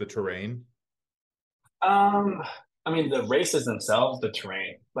it the terrain? Um, I mean the races themselves, the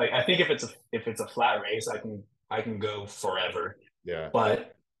terrain. Like I think if it's a flat race, I can go forever. Yeah.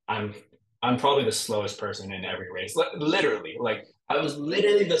 But I'm I'm probably the slowest person in every race. Literally, like I was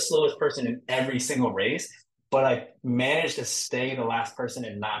literally the slowest person in every single race, but I managed to stay the last person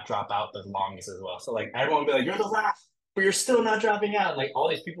and not drop out the longest as well. So like everyone would be like, "You're the last, but you're still not dropping out." Like all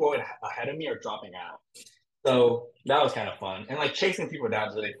these people ahead of me are dropping out. So that was kind of fun, and like chasing people down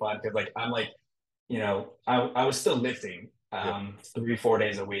is really fun because like I'm like I was still lifting Yeah. 3 4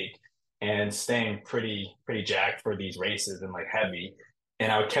 days a week and staying pretty jacked for these races and like heavy.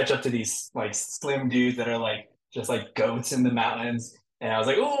 And I would catch up to these like slim dudes that are like just like goats in the mountains. And I was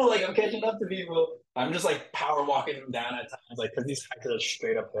like, oh, like I'm catching up to people. I'm just like power walking them down at times, like because these hikes are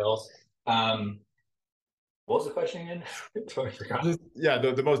straight up hills. Um, what was the question again? Totally forgot. Yeah,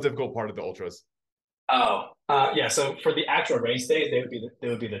 the most difficult part of the ultras. Oh, yeah. So for the actual race days, they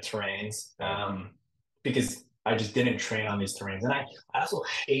would be the terrains, Yeah. because I just didn't train on these terrains, and I also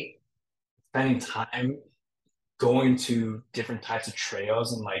hate spending time going to different types of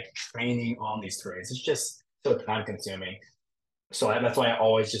trails and like training on these terrains. It's just so time consuming. So that's why I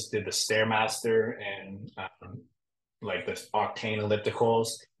always just did the Stairmaster and like the Octane ellipticals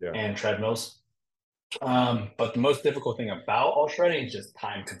Yeah. and treadmills. But the most difficult thing about all shredding is just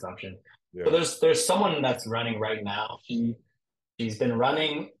time consumption. So Yeah. there's someone that's running right now. She's been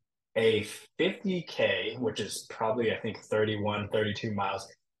running a 50K, which is probably I think 31, 32 miles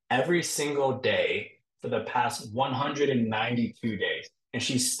every single day for the past 192 days, and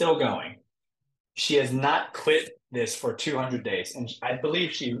she's still going. She has not quit this for 200 days, and I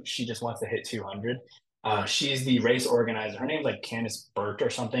believe she just wants to hit 200. She's the race organizer. Her name's like Candice Burke or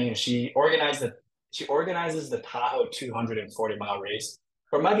something, and she organizes the Tahoe 240-mile race,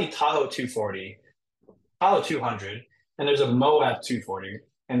 or it might be Tahoe 240, Tahoe 200, and there's a Moab 240,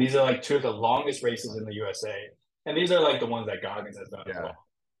 and these are like two of the longest races in the USA, and these are like the ones that Goggins has done as Yeah.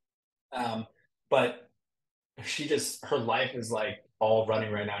 well. But her life is like all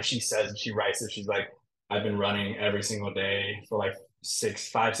running right now. She says she writes it. She's like, I've been running every single day for like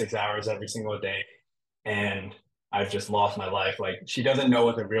 6 hours every single day, and I've just lost my life. Like she doesn't know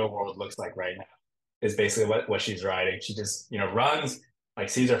what the real world looks like right now. Is basically what she's writing. She just runs, like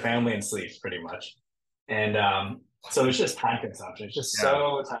sees her family and sleeps pretty much, and so it's just time consumption. It's just Yeah.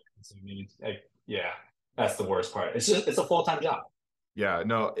 so time consuming. Like, yeah, that's the worst part. It's a full-time job. Yeah.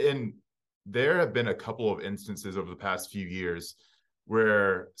 No, and there have been a couple of instances over the past few years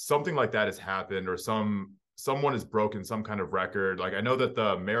where something like that has happened, or someone has broken some kind of record. Like I know that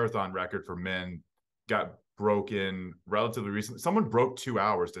the marathon record for men got broken relatively recently. Someone broke 2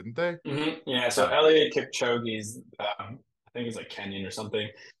 hours, didn't they? Yeah, so Yeah. Elliot Kipchoge's, I think he's like Kenyan or something.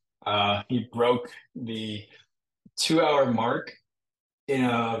 He broke the 2 hour mark in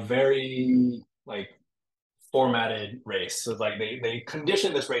a very like formatted race. So like they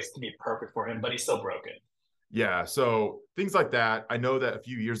conditioned this race to be perfect for him, but he still broke it. Yeah. So things like that. I know that a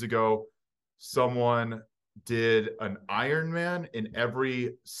few years ago, someone did an Ironman in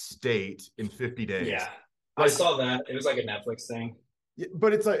every state in 50 days. Yeah, I Like, saw that. It was like a Netflix thing.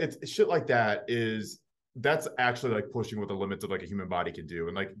 but it's like it's shit like that is that's actually like pushing what the limits of like a human body can do.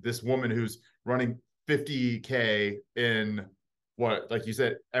 And like this woman who's running 50K in what, like you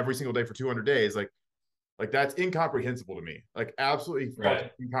said, every single day for 200 days, like that's incomprehensible to me. Like absolutely fucking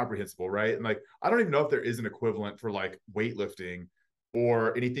Right. incomprehensible, right? And like I don't even know if there is an equivalent for like weightlifting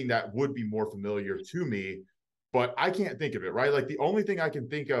or anything that would be more familiar to me, but I can't think of it, right? Like the only thing I can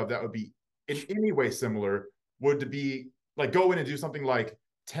think of that would be in any way similar would to be like go in and do something like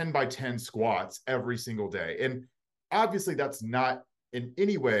 10 by 10 squats every single day. And obviously that's not in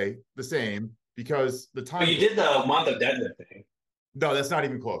any way the same because the But time. you did the month of deadlifting. No, that's not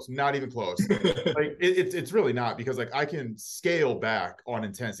even close. Not even close. Like it's really not because like I can scale back on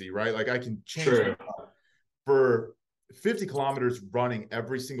intensity, right? Like I can change True. for 50 kilometers running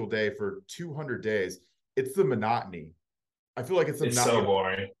every single day for 200 days. It's the monotony. I feel like it's It's so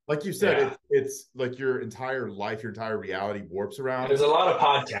boring. like you said, Yeah. it's like your entire life, your entire reality warps around There's a lot of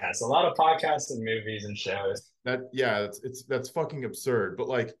podcasts and movies and shows. that. Yeah, it's that's fucking absurd. But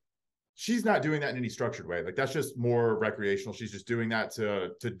like she's not doing that in any structured way. Like that's just more recreational. She's just doing that to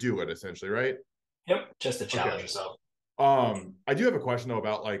do it essentially, right? Yep. Just to Okay. challenge yourself. I do have a question though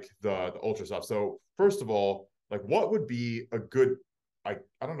about like the ultra stuff. So first of all, like what would be a good, I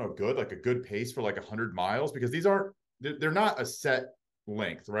don't know, good like a good pace for like 100 miles because these aren't they're not a set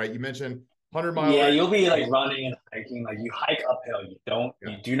length, right? You mentioned 100 mile Yeah, race. you'll be like running and hiking. Like you hike uphill. Yeah.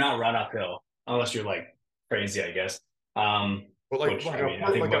 You do not run uphill unless you're like crazy, I guess. But Which I mean,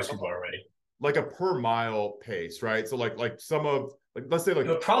 I think most people are already. like a per mile pace, right? So like some of like let's say It like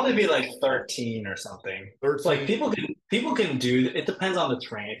would probably be like 13 or something. Like 13. people can do it depends on the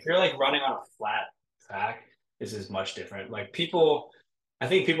terrain. If you're like running on a flat track, this is much different. Like people I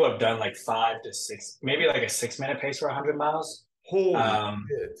think people have done like 5 to 6, maybe like a 6 minute pace for 100 miles. Holy Um,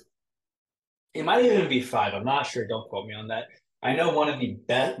 shit. it might even be five. I'm not sure. Don't quote me on that. I know one of the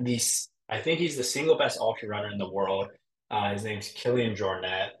best. These I think he's the single best ultra runner in the world. His name's Killian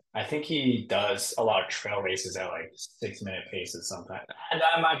Jornet. I think he does a lot of trail races at like 6 minute paces sometimes. And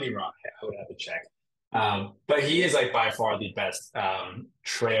I might be wrong. I would have to check. But he is like by far the best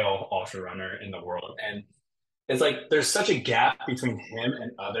trail ultra runner in the world. And it's like there's such a gap between him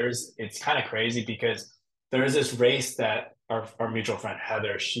and others. It's kind of crazy because there is this race that our mutual friend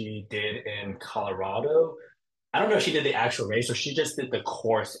Heather, she did in Colorado. I don't know if she did the actual race or she just did the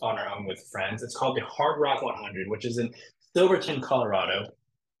course on her own with friends. It's called the Hard Rock 100, which is in Silverton, Colorado.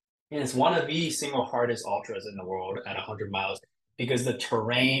 And it's one of the single hardest ultras in the world at 100 miles because the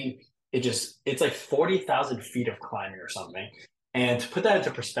terrain, it's like 40,000 feet of climbing or something. And to put that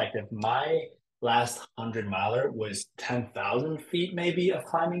into perspective, my last 100 miler was 10,000 feet maybe of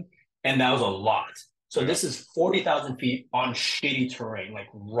climbing. And that was a lot. So Yeah. this is 40,000 feet on shitty terrain, like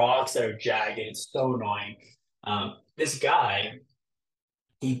rocks that are jagged. It's so annoying. This guy,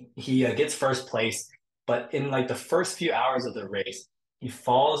 he gets first place, but in like the first few hours of the race, he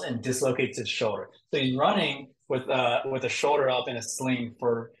falls and dislocates his shoulder. So he's running with a shoulder up in a sling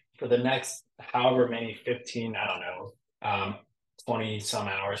for the next however many 15, I don't know, 20 some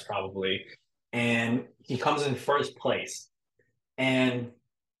hours probably, and he comes in first place and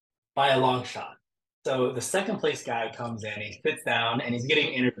by a long shot. So the second place guy comes in, he sits down and he's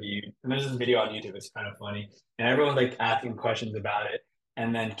getting interviewed. And there's this video on YouTube, it's kind of funny. And everyone's like asking questions about it.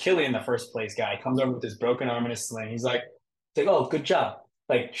 And then Killian, the first place guy, comes over with his broken arm in his sling. He's like, oh, good job.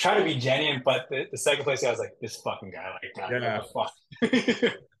 Like trying to be genuine, but the second place guy was like, this fucking guy, like, God, Yeah. what the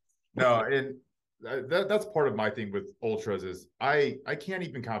fuck? No, and that's part of my thing with ultras is I can't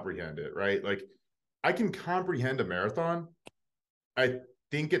even comprehend it, right? Like I can comprehend a marathon. I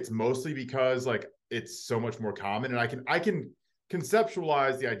think it's mostly because like it's so much more common and I can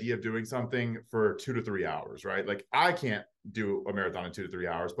conceptualize the idea of doing something for 2 to 3 hours, right? Like I can't do a marathon in 2 to 3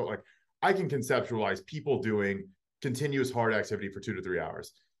 hours, but like I can conceptualize people doing continuous hard activity for 2 to 3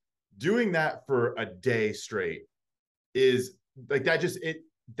 hours. Doing that for a day straight is like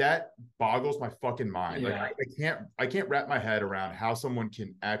that boggles my fucking mind. Like Yeah. I can't wrap my head around how someone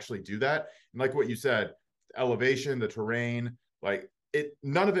can actually do that. And like what you said, elevation, the terrain, like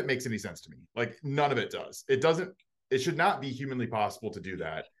none of it makes any sense to me. Like none of it does. It should not be humanly possible to do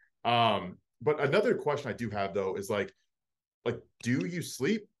that. But another question I do have though is like do you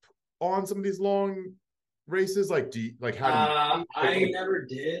sleep on some of these long races? Like how do you sleep? I never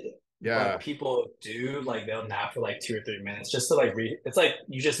did, Yeah. but people do. Like they'll nap for like 2 or 3 minutes just to like read. It's like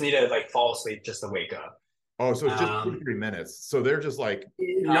you just need to like fall asleep just to wake up. Oh, so it's just two to Um, three minutes. So they're just like,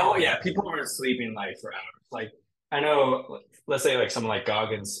 no, yeah, people aren't sleeping like for hours. Like I know, let's say like someone like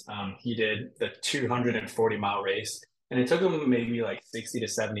Goggins, he did the 240-mile race, and it took him maybe like 60 to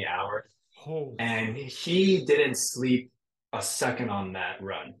 70 hours, holy. and he didn't sleep a second on that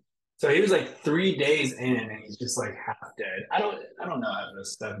run. So he was like 3 days in, and he's just like half dead. I don't know how to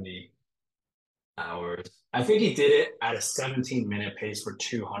 70 hours. I think he did it at a 17-minute pace for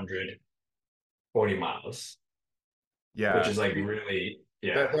 240 miles, which Yeah. is like really, That,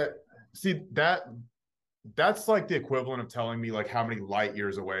 yeah. that see that's like the equivalent of telling me like how many light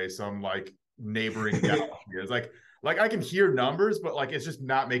years away some like neighboring galaxy is. Like like I can hear numbers, but like it's just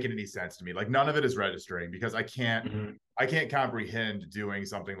not making any sense to me. Like none of it is registering because Mhm. I can't comprehend doing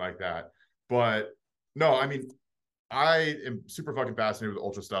something like that. But no, I mean, I am super fucking fascinated with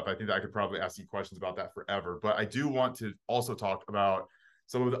ultra stuff. I think that I could probably ask you questions about that forever. But I do want to also talk about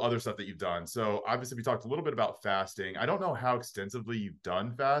some of the other stuff that you've done. So obviously we talked a little bit about fasting. I don't know how extensively you've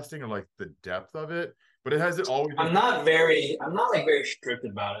done fasting or like the depth of it, but it always been I'm not like very strict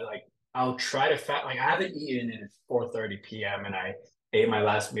about it. Like I'll try to like I haven't eaten at 4:30 p.m. and I ate my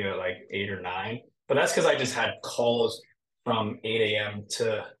last meal at like 8 or 9. But that's because I just had calls from 8 a.m.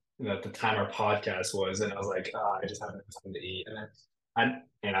 to the time our podcast was, and I was like, oh, I just haven't had time to eat. And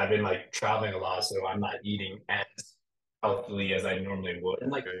then I've been like traveling a lot, so I'm not eating as healthily as I normally would.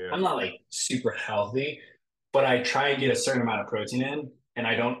 And like yeah, yeah. I'm not like super healthy, but I try and get a certain amount of protein in, and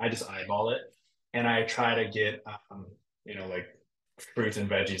I just eyeball it, and I try to get like fruits and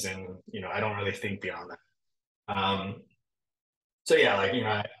veggies, and I don't really think beyond that. So yeah, like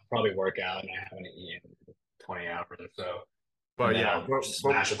I probably work out and I haven't eaten 20 hours or so, and But then yeah, I'll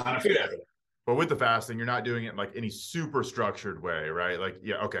smash a ton of food after that. but with the fasting, you're not doing it in like any super structured way, right? Like,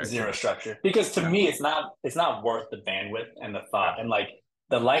 yeah, okay. So Zero structure, because to yeah, me it's not worth the bandwidth and the yeah. thought, and like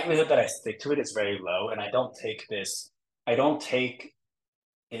the likelihood that I stick to it is very low, and I don't take it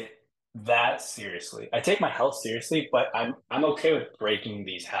that seriously. I take my health seriously, but I'm okay with breaking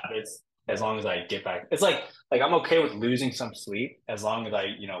these habits as long as I get back. It's like I'm okay with losing some sleep as long as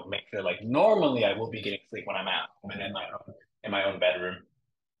I make sure, like, normally I will be getting sleep when I'm at home and in my own bedroom.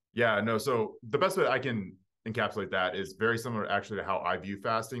 Yeah, no. So the best way I can encapsulate that is very similar actually to how I view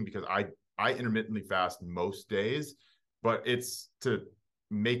fasting because I intermittently fast most days, but it's to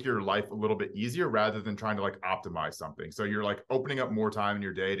make your life a little bit easier rather than trying to like optimize something. So you're like opening up more time in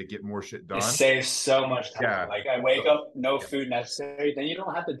your day to get more shit It done. saves so much time. Yeah. Like I wake So, up, no yeah. food necessary. Then you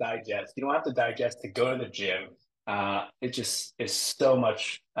don't have to digest. You don't have to digest to go to the gym. It just is so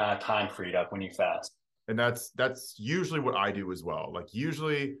much time freed up when you fast. And that's usually what I do as well. Like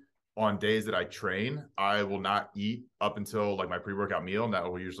usually on days that I train, I will not eat up until like my pre-workout meal, and that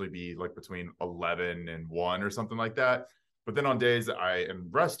will usually be like between 11 and 1 or something like that. But then on days that I am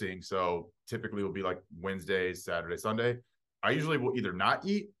resting, so typically will be like Wednesdays, Saturday, Sunday, I usually will either not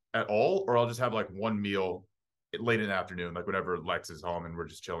eat at all or I'll just have like one meal late in the afternoon, like whenever Lex is home and we're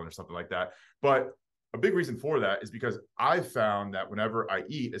just chilling or something like that. But a big reason for that is because I've found that whenever I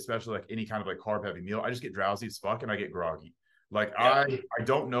eat, especially like any kind of like carb heavy meal, I just get drowsy as fuck and I get groggy. Like Yeah. I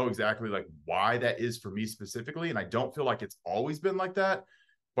don't know exactly like why that is for me specifically, and I don't feel like it's always been like that.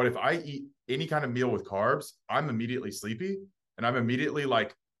 But if I eat any kind of meal with carbs, I'm immediately sleepy and I'm immediately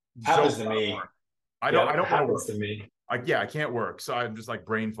like Happens zoned to out of me. work. I Yep, don't want to happens work. to me. I can't work. So I'm just like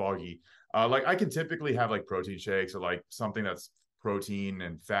brain foggy. Like I can typically have like protein shakes or like something that's protein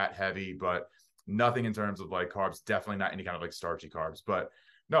and fat heavy, but nothing in terms of like carbs, definitely not any kind of like starchy carbs. But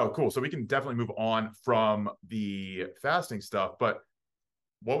no, cool. So we can definitely move on from the fasting stuff. But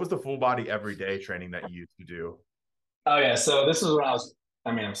what was the full body everyday training that you used to do? Oh yeah, so this is when I was.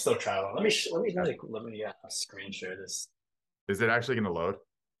 I mean, I'm still traveling. Let me screen share this. Is it actually going to load?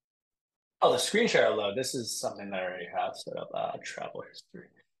 Oh, the screen share load. This is something that I already have set up. Travel history.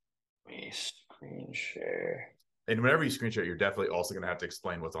 Let me screen share. And whenever you screen share, you're definitely also going to have to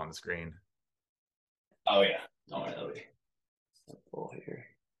explain what's on the screen. Oh yeah, don't worry, that'll be simple here.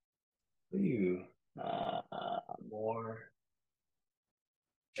 Ooh, more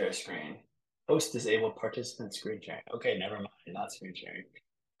share screen. Host disabled participant screen sharing. Okay, never mind, not screen sharing.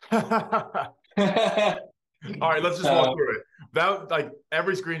 All right, let's just walk uh, through it. That like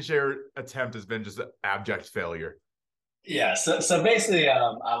every screen share attempt has been just an abject failure. Yeah, so basically, I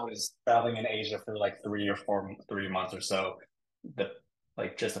was traveling in Asia for like 3 months or so. The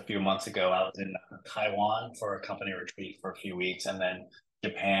like just a few months ago, I was in Taiwan for a company retreat for a few weeks, and then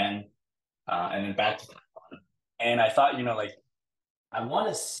Japan, and then back to Taiwan. And I thought, like I want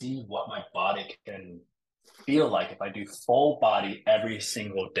to see what my body can feel like if I do full body every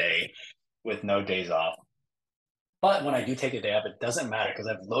single day with no days off. But when I do take a day off, it doesn't matter because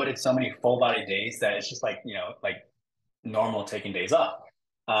I've loaded so many full body days that it's just like like normal taking days off.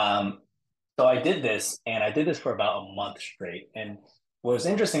 Um, so I did this, and I did this for about a month straight. And what was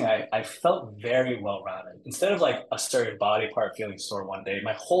interesting, I felt very well rounded. Instead of like a certain body part feeling sore one day,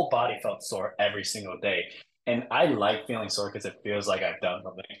 my whole body felt sore every single day. And I like feeling sore because it feels like I've done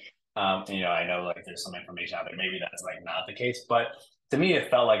something. I know like there's some information out there. Maybe that's like not the case, but to me, it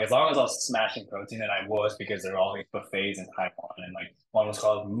felt like as long as I was smashing protein, and I was because there are all these buffets in Taiwan, and like one was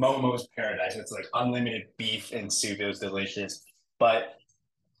called Momo's Paradise. It's like unlimited beef and soup. It was delicious, but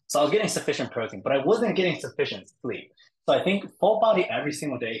So I was getting sufficient protein, but I wasn't getting sufficient sleep. So I think full body every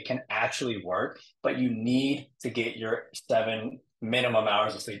single day can actually work, but you need to get your 7 minimum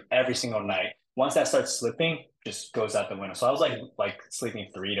hours of sleep every single night. Once that starts slipping, just goes out the window. So I was like sleeping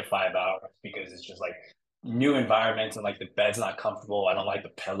 3 to 5 hours because it's just like new environments and like the bed's not comfortable. I don't like the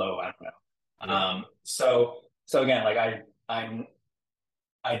pillow. I don't know. Yeah. So again, like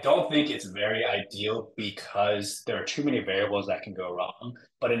I don't think it's very ideal because there are too many variables that can go wrong.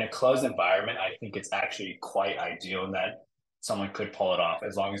 But in a closed environment, I think it's actually quite ideal in that someone could pull it off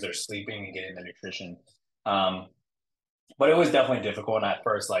as long as they're sleeping and getting the nutrition. Um, but it was definitely difficult. And at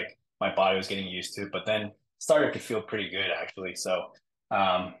first, like my body was getting used to it, but then started to feel pretty good actually. So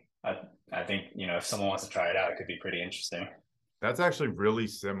I think, if someone wants to try it out, it could be pretty interesting. That's actually really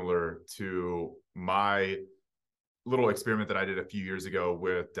similar to my little experiment that I did a few years ago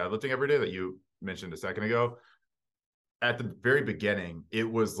with deadlifting every day that you mentioned a second ago. At the very beginning, it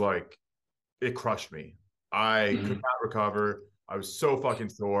was like it crushed me. I could Mm-hmm. not recover. I was so fucking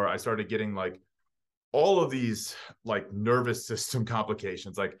sore. I started getting like all of these like nervous system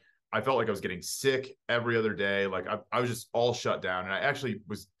complications. Like I felt like I was getting sick every other day. Like I was just all shut down. And I actually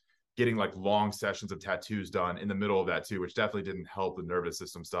was getting like long sessions of tattoos done in the middle of that too, which definitely didn't help the nervous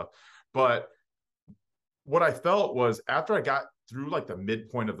system stuff. But what I felt was after I got through like the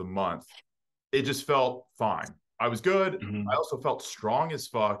midpoint of the month, it just felt fine. I was good. I Mm-hmm. also felt strong as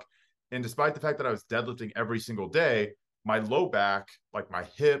fuck. And despite the fact that I was deadlifting every single day, my low back, like my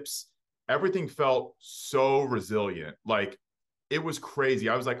hips, everything felt so resilient. Like it was crazy.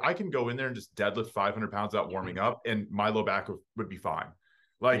 I was like, I can go in there and just deadlift 500 pounds without warming up, and my low back would be fine.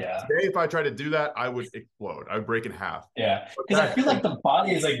 Like Yeah. today, if I tried to do that, I would explode. I would break in half. Yeah, But because I back feel then, like the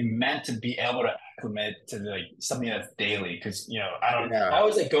body is like meant to be able to acclimate to like something that's daily. Because I yeah.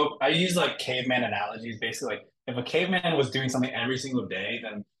 always like I use like caveman analogies. Basically, like if a caveman was doing something every single day,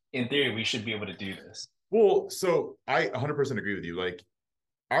 then in theory we should be able to do this. Well, so I 100% agree with you. Like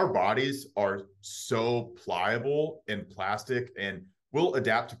our bodies are so pliable and plastic and will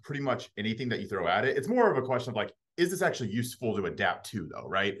adapt to pretty much anything that you throw at it. It's more of a question of like, is this actually useful to adapt to though,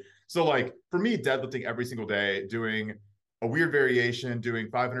 right? So like for me, deadlifting every single day, doing a weird variation, doing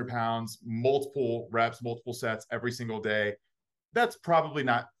 500 pounds, multiple reps, multiple sets every single day, that's probably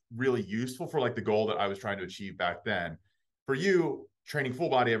not really useful for like the goal that I was trying to achieve back then. For you, training full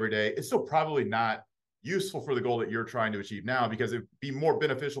body every day, it's still probably not useful for the goal that you're trying to achieve now because it'd be more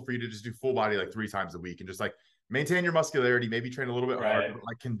beneficial for you to just do full body like 3 times a week and just like maintain your muscularity, maybe train a little bit harder, Right. but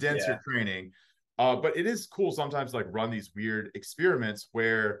like condense your Yeah. training. But it is cool sometimes to like run these weird experiments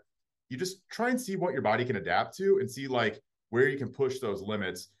where you just try and see what your body can adapt to and see like where you can push those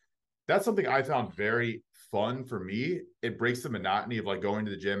limits. That's something I found very fun for me. It breaks the monotony of like going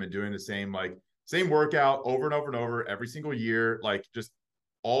to the gym and doing the same workout over and over and over every single year, like just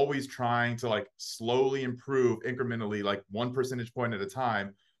always trying to like slowly improve incrementally, like 1 percentage point at a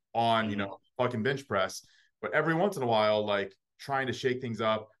time on, Mhm. fucking bench press. But every once in a while, like trying to shake things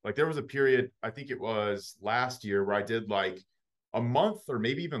up. Like there was a period, I think it was last year, where I did like a month or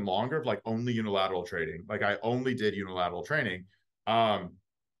maybe even longer of like only unilateral training. Like I only did unilateral training. Um,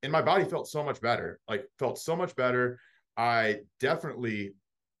 and my body felt so much better, like felt so much better. I definitely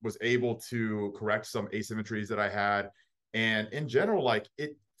was able to correct some asymmetries that I had. And in general, like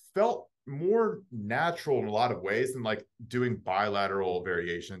it felt more natural in a lot of ways than like doing bilateral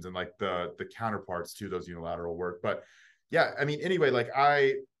variations and like the counterparts to those unilateral work. But yeah, I mean, anyway, like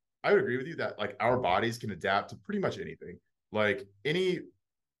I would agree with you that like our bodies can adapt to pretty much anything. Like any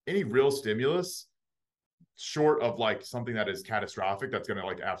real stimulus short of like something that is catastrophic that's going to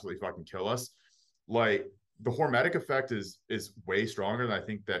like absolutely fucking kill us, like the hormetic effect is way stronger than I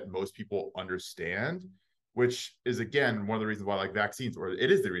think that most people understand, which is again one of the reasons why like vaccines, or it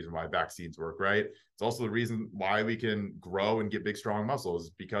is the reason why vaccines work, right? It's also the reason why we can grow and get big strong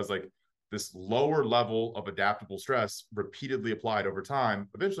muscles, because like this lower level of adaptable stress repeatedly applied over time,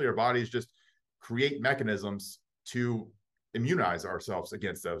 eventually our bodies just create mechanisms to immunize ourselves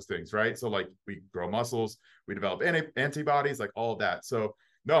against those things, right? So like we grow muscles, we develop antibodies, like all of that. So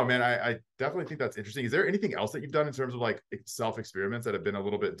no, man, I definitely think that's interesting. Is there anything else that you've done in terms of like self experiments that have been a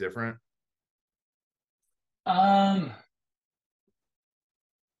little bit different? Um,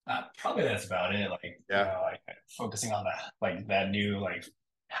 Probably that's about it. Like, Yeah. like focusing on that new like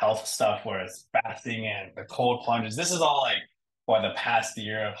health stuff where it's fasting and the cold plunges. This is all like for the past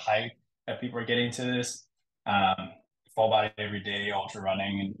year of hype that people are getting to this. Um, Full body every day, ultra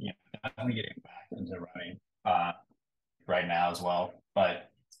running, and definitely getting back into running right now as well. But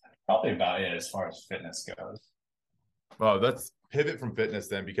probably about it as far as fitness goes. Well, let's pivot from fitness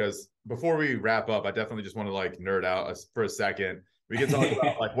then, because before we wrap up, I definitely just want to like nerd out for a second, We can talk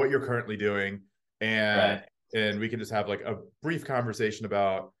about like what you're currently doing, and Right. we can just have like a brief conversation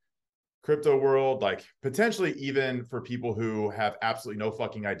about crypto world, like potentially even for people who have absolutely no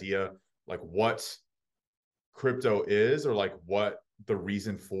fucking idea like what crypto is, or like what the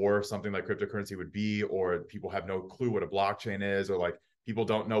reason for something like cryptocurrency would be, or people have no clue what a blockchain is, or like people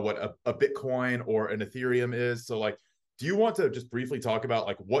don't know what a Bitcoin or an Ethereum is. So like, do you want to just briefly talk about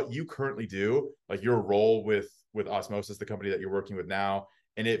like what you currently do, like your role with Osmosis, the company that you're working with now?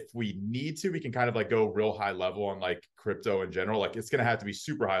 And if we need to, we can kind of like go real high level on like crypto in general. Like it's going to have to be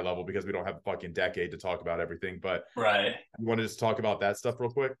super high level because we don't have a fucking decade to talk about everything. But Right. you want to just talk about that stuff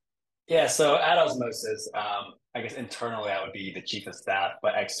real quick? Yeah, so at Osmosis, I guess internally I would be the chief of staff,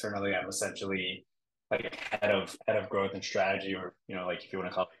 but externally I'm essentially like head of growth and strategy, or like if you want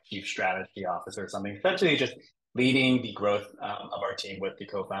to call it chief strategy officer or something. Essentially, just leading the growth of our team with the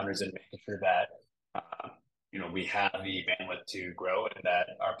co-founders and making sure that we have the bandwidth to grow and that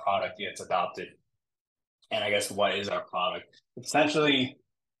our product gets adopted. And I guess what is our product? Essentially,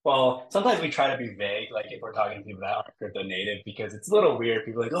 well, sometimes we try to be vague, like if we're talking to people that aren't crypto native, because it's a little weird.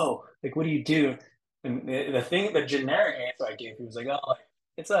 People are like, oh, like what do you do? And the generic answer I gave people was like, oh, like,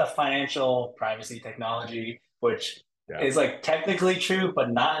 it's a financial privacy technology, which Yeah. is like technically true,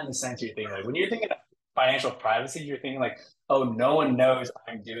 but not in the sense you're thinking. Like when you're thinking of financial privacy, you're thinking like, oh, no one knows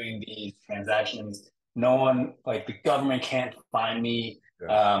I'm doing these transactions. No one, like the government can't find me.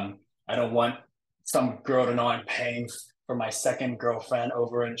 Yeah. I don't want some girl to know I'm paying for my second girlfriend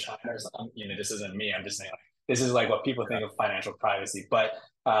over in China or something. This isn't me. I'm just saying like, this is like what people think of financial privacy. But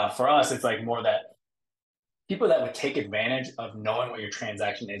for us, it's like more that people that would take advantage of knowing what your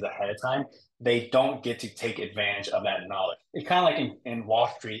transaction is ahead of time, they don't get to take advantage of that knowledge. It's kind of like in Wall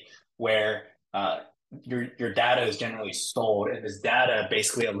Street where your data is generally sold, and this data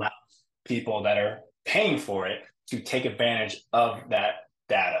basically allows people that are paying for it to take advantage of that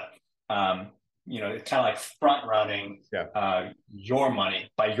data. Um, it's kind of like front running your money.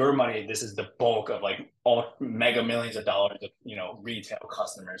 By your money, this is the bulk of like all mega millions of dollars of retail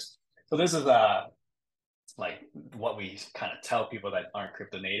customers. So this is like what we kind of tell people that aren't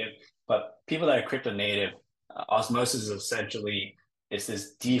crypto native. But people that are crypto native, Osmosis is essentially it's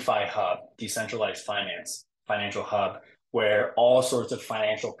this DeFi hub, decentralized finance, financial hub, where all sorts of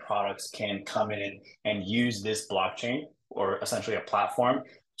financial products can come in and use this blockchain or essentially a platform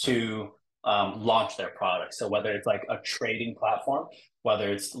to launch their products. So whether it's like a trading platform, whether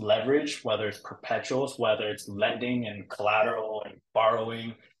it's leverage, whether it's perpetuals, whether it's lending and collateral and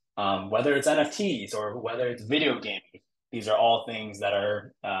borrowing, whether it's NFTs or whether it's video gaming, these are all things that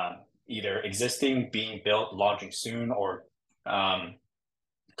are either existing, being built, launching soon, or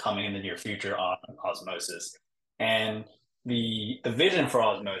coming in the near future on Osmosis. And the vision for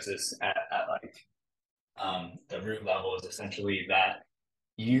Osmosis at like the root level is essentially that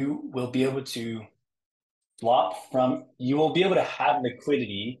you will be able to have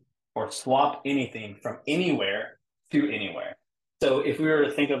liquidity or swap anything from anywhere to anywhere. So if we were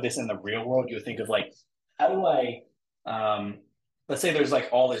to think of this in the real world, you would think of like, how do I, let's say there's like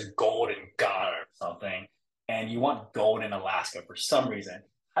all this gold in Ghana or something, and you want gold in Alaska for some reason.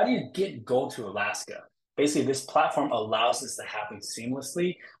 How do you get gold to Alaska? Basically, this platform allows this to happen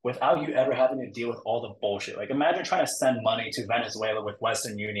seamlessly without you ever having to deal with all the bullshit. Like imagine trying to send money to Venezuela with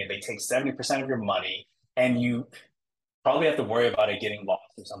Western Union. They take 70% of your money and you probably have to worry about it getting lost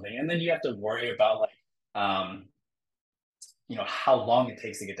or something. And then you have to worry about like how long it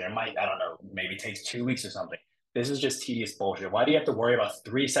takes to get there. It might, I don't know, maybe takes 2 weeks or something. This is just tedious bullshit. Why do you have to worry about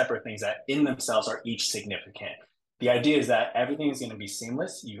three separate things that in themselves are each significant? The idea is that everything is going to be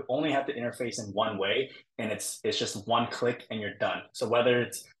seamless. You only have to interface in one way, and it's just one click and you're done. So whether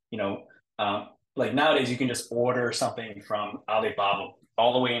it's like nowadays you can just order something from Alibaba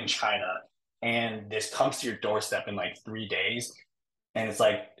all the way in China, and this comes to your doorstep in like 3 days, and it's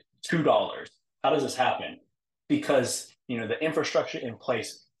like $2. How does this happen? Because the infrastructure in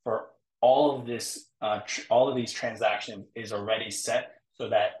place for all of this, all of these transactions is already set so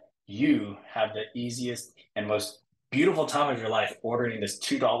that you have the easiest and most beautiful time of your life ordering this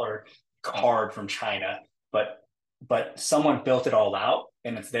 $2 card from China, but someone built it all out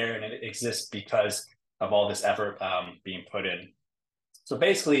and it's there and it exists because of all this effort being put in. So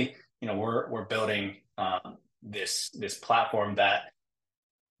basically, we're building this platform that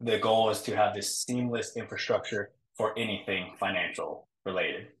the goal is to have this seamless infrastructure for anything financial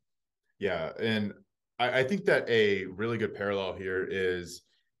related. Yeah. And I think that a really good parallel here is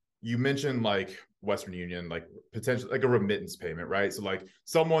you mentioned like Western Union, like potentially like a remittance payment, right? So like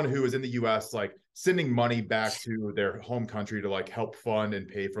someone who is in the US, like sending money back to their home country to like help fund and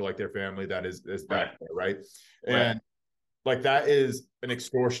pay for like their family that is back Right. there, right? Right. And like that is an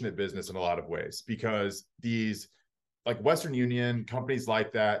extortionate business in a lot of ways, because these like Western Union, companies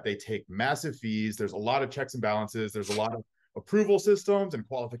like that, they take massive fees. There's a lot of checks and balances. There's a lot of approval systems and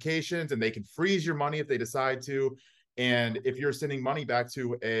qualifications, and they can freeze your money if they decide to. And if you're sending money back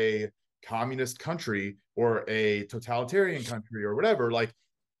to a communist country or a totalitarian country or whatever, like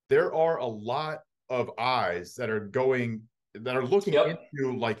there are a lot of eyes that are looking Yep.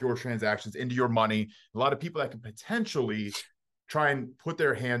 into like your transactions, into your money. A lot of people that can potentially try and put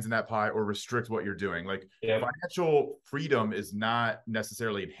their hands in that pie or restrict what you're doing. Like Yep. financial freedom is not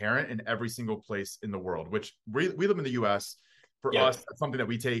necessarily inherent in every single place in the world, which we live in the US. For us, Yep. that's something that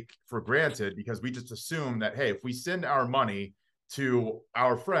we take for granted because we just assume that, hey, if we send our money to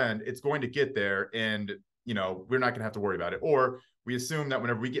our friend, it's going to get there and, you know, we're not going to have to worry about it. Or we assume that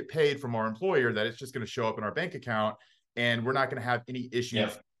whenever we get paid from our employer, that it's just going to show up in our bank account and we're not going to have any issues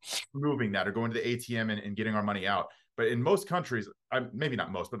Yep. moving that or going to the ATM and getting our money out. But in most countries, maybe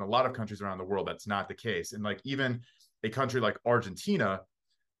not most, but in a lot of countries around the world, that's not the case. And like even a country like Argentina,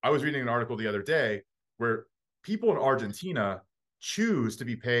 I was reading an article the other day where people in Argentina choose to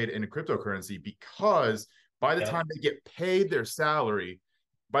be paid in a cryptocurrency because by the time Yep. they get paid their salary,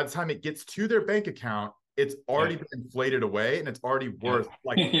 by the time it gets to their bank account, it's already Yep. been inflated away and it's already Yep. worth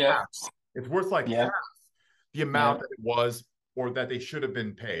like Yep. half. It's worth like half Yep. the amount Yep. that it was or that they should have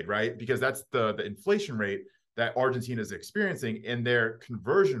been paid, right? Because that's the inflation rate that Argentina is experiencing, and their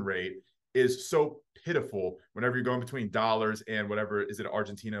conversion rate is so pitiful whenever you're going between dollars and whatever is it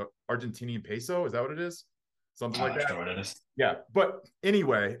Argentinian peso? Is that what it is? Something I'm like not that. sure what it is. Yeah. But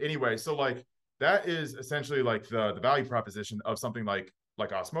anyway, so like that is essentially like the value proposition of something like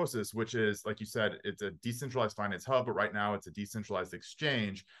Osmosis, which is like you said, it's a decentralized finance hub, but right now it's a decentralized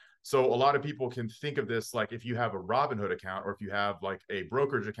exchange. So a lot of people can think of this like if you have a Robinhood account or if you have like a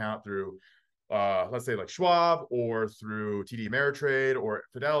brokerage account through let's say like Schwab or through TD Ameritrade or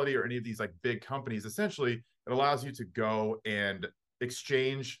Fidelity or any of these like big companies, essentially it allows you to go and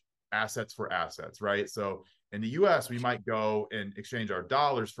exchange assets for assets, right? So in the US, we might go and exchange our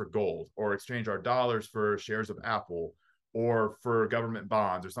dollars for gold or exchange our dollars for shares of Apple or for government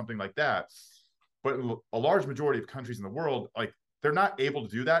bonds or something like that. But a large majority of countries in the world, like they're not able to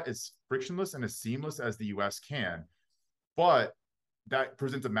do that as frictionless and as seamless as the US can. But that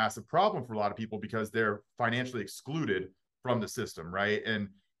presents a massive problem for a lot of people because they're financially excluded from the system, right? And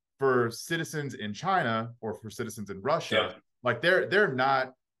for citizens in China or for citizens in Russia, Yep. like they're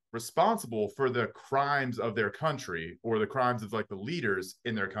not responsible for the crimes of their country or the crimes of like the leaders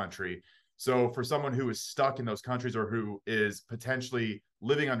in their country. So for someone who is stuck in those countries or who is potentially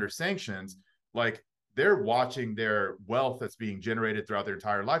living under sanctions, like they're watching their wealth that's being generated throughout their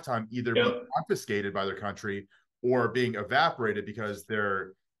entire lifetime either be Yep. confiscated by their country or being evaporated because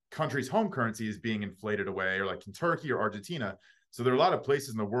their country's home currency is being inflated away, or like in Turkey or Argentina. So there are a lot of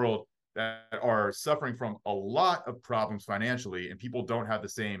places in the world that are suffering from a lot of problems financially, and people don't have the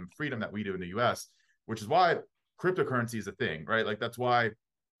same freedom that we do in the US, which is why cryptocurrency is a thing, right? Like that's why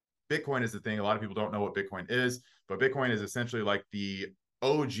Bitcoin is the thing. A lot of people don't know what Bitcoin is, but Bitcoin is essentially like the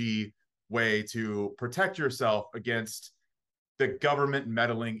OG way to protect yourself against the government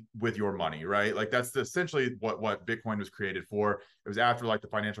meddling with your money, right? Like that's essentially what Bitcoin was created for. It was after like the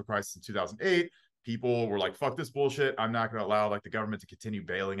financial crisis in 2008. People were like, fuck this bullshit. I'm not going to allow like the government to continue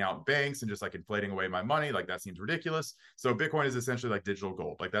bailing out banks and just like inflating away my money. Like that seems ridiculous. So Bitcoin is essentially like digital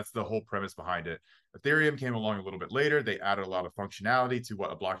gold. Like that's the whole premise behind it. Ethereum came along a little bit later. They added a lot of functionality to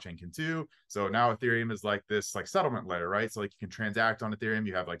what a blockchain can do. So now Ethereum is like this like settlement layer, right? So like you can transact on Ethereum.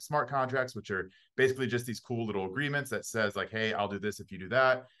 You have like smart contracts, which are basically just these cool little agreements that says like, hey, I'll do this if you do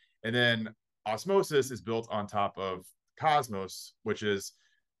that. And then Osmosis is built on top of Cosmos, which is,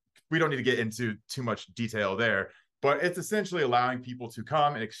 we don't need to get into too much detail there, but it's essentially allowing people to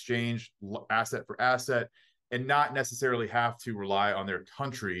come and exchange asset for asset and not necessarily have to rely on their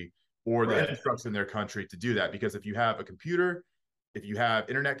country or the Right. infrastructure in their country to do that. Because if you have a computer, if you have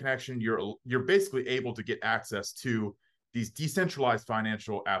internet connection, you're basically able to get access to these decentralized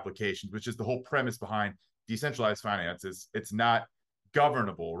financial applications, which is the whole premise behind decentralized finance. It's not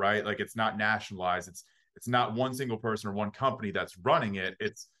governable, right? Like it's not nationalized. It's not one single person or one company that's running it.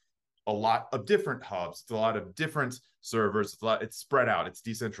 It's a lot of different hubs. It's a lot of different servers. It's spread out. It's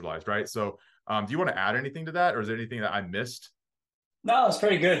decentralized, right? So, do you want to add anything to that, or is there anything that I missed? No, it's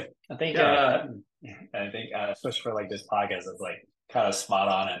pretty good. Yeah, I think especially for like this podcast, it's like kind of spot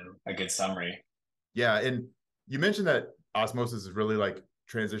on and a good summary. yeah. And you mentioned that Osmosis is really like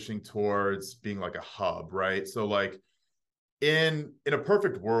transitioning towards being like a hub, right? So, like in a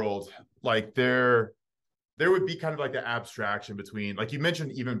perfect world, like there would be kind of like the abstraction between, like you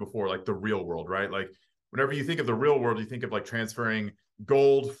mentioned even before, like the real world, right? Like whenever you think of the real world, you think of like transferring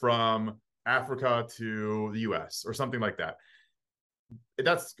gold from Africa to the US or something like that.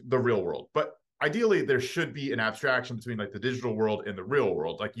 That's the real world. But ideally, there should be an abstraction between like the digital world and the real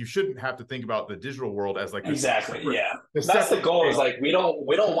world. Like you shouldn't have to think about the digital world as like this Exactly. separate, Yeah. this That's the separate goal is thing. like we don't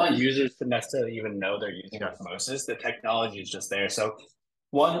want users to necessarily even know they're using Yeah. osmosis. The technology is just there. So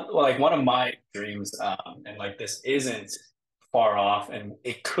one of my dreams, and like this isn't far off, and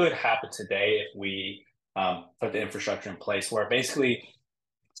it could happen today if we put the infrastructure in place where basically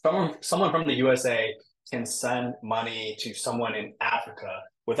someone from the USA can send money to someone in Africa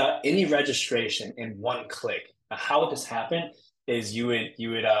without any registration in one click. Now, how would this happen? Is you would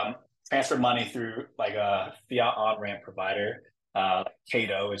transfer money through like a fiat on ramp provider.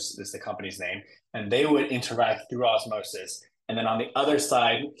 Cato is the company's name, and they would interact through osmosis. And then on the other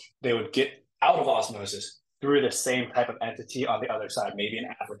side, they would get out of osmosis through the same type of entity on the other side, maybe in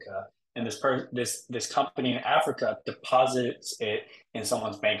Africa. And this company in Africa deposits it in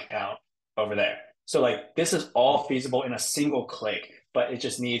someone's bank account over there. So like this is all feasible in a single click, but it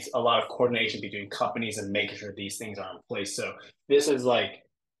just needs a lot of coordination between companies and making sure these things are in place. So this is like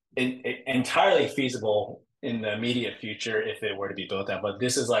entirely feasible in the immediate future if it were to be built out. But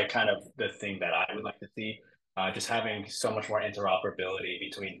this is like kind of the thing that I would like to see, just having so much more interoperability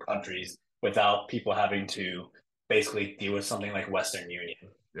between countries without people having to basically deal with something like Western Union.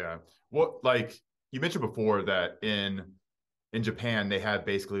 Yeah. What like you mentioned before that in Japan they have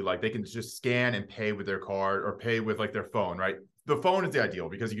basically like they can just scan and pay with their card or pay with like their phone, right? The phone is the ideal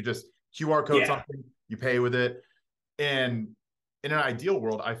because you can just QR code Yeah. something, you pay with it. And in an ideal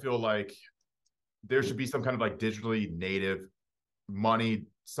world, I feel like there should be some kind of like digitally native money,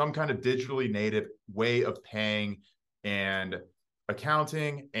 some kind of digitally native way of paying and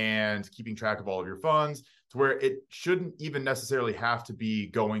accounting and keeping track of all of your funds to where it shouldn't even necessarily have to be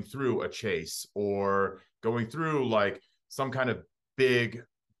going through a Chase or going through like some kind of big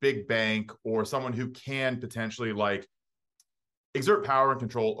bank or someone who can potentially like exert power and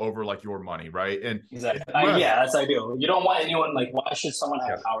control over like your money, right? And Exactly. US, Yeah, that's ideal. You don't want anyone like, why should someone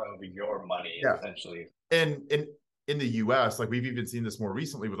yeah, have power over your money, yeah. essentially? And in the US, like we've even seen this more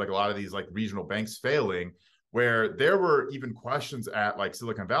recently with like a lot of these like regional banks failing, where there were even questions at like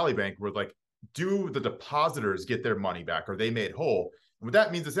Silicon Valley Bank where like, do the depositors get their money back? Are they made whole? And what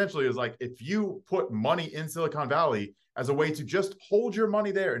that means essentially is like if you put money in Silicon Valley as a way to just hold your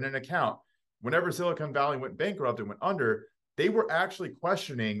money there in an account, whenever Silicon Valley went bankrupt and went under, they were actually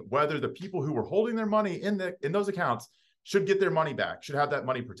questioning whether the people who were holding their money in those accounts should get their money back, should have that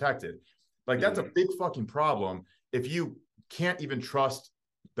money protected. Like that's a big fucking problem if you can't even trust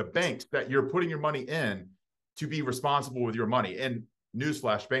the banks that you're putting your money in to be responsible with your money. And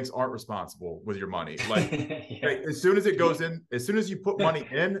newsflash, banks aren't responsible with your money. Like Yeah. as soon as it goes in, as soon as you put money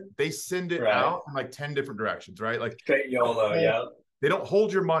in, they send it Right. out in like 10 different directions, right? Like Straight YOLO. Yeah. they don't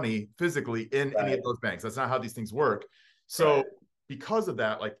hold your money physically in any of Right. those banks. That's not how these things work. So Right. because of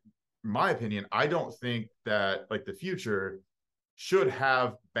that, like in my opinion, I don't think that like the future should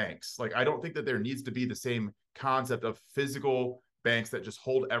have banks. Like I don't think that there needs to be the same concept of physical banks that just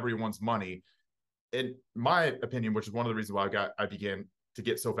hold everyone's money. In my opinion, which is one of the reasons why I began to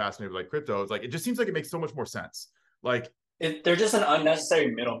get so fascinated with like crypto, is like it just seems like it makes so much more sense. Like They're just an unnecessary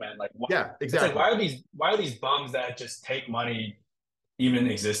middleman. Like, yeah, it's like exactly. why are these bums that just take money even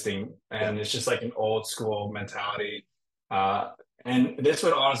existing? Yeah. And it's just like an old school mentality. Uh, and this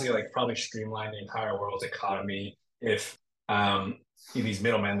would honestly like probably streamline the entire world's economy if these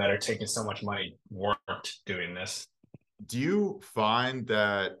middlemen that are taking so much money weren't doing this. Do you find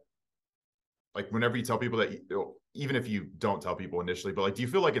that like whenever you tell people that even if you don't tell people initially, but like do you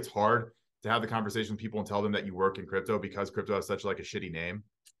feel like it's hard to have the conversation with people and tell them that you work in crypto because crypto has such like a shitty name?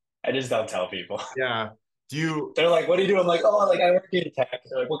 I just don't tell people. Yeah. Do you They're like, "What do you do?" I'm like, "Oh, like I work in tech."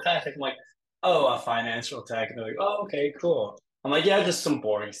 They're like, "What kind of tech?" I'm like, "Oh, a financial tech." And they're like, "Oh, okay, cool." I'm like, "Yeah, just some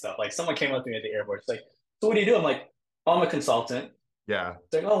boring stuff." Like someone came up to me at the airport. It's like, "So what do you do?" I'm like, "Oh, I'm a consultant." yeah.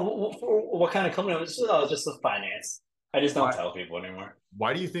 It's like, "Oh, what kind of company?" I'm just, "Oh, just the finance." I just don't Why tell people anymore.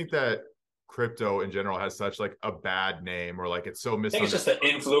 why do you think that crypto in general has such like a bad name or like it's so I think it's just the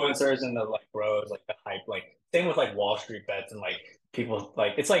misunderstood? influencers and the like bros, like the hype, like same with like Wall Street bets and like people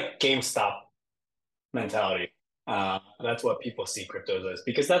like it's like GameStop mentality. That's what people see cryptos as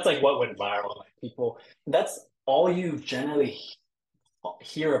because that's like what went viral. Like people, that's all you generally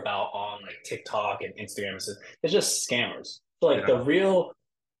hear about on like TikTok and Instagram. It's just scammers. So like Yeah.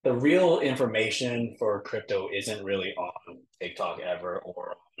 the real information for crypto isn't really on TikTok ever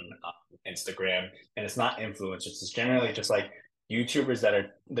or on Instagram, and it's not influencers. It's generally just like YouTubers that are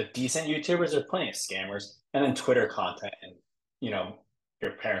the decent YouTubers are plenty of scammers, and then Twitter content and you know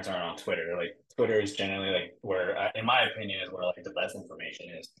your parents aren't on Twitter. Like Twitter is generally like where, in my opinion, is where like the best information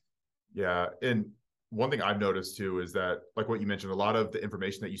is. Yeah. And one thing I've noticed too is that, like what you mentioned, a lot of the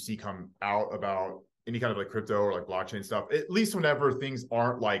information that you see come out about any kind of like crypto or like blockchain stuff, at least whenever things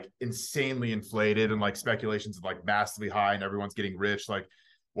aren't like insanely inflated and like speculations are like massively high and everyone's getting rich, like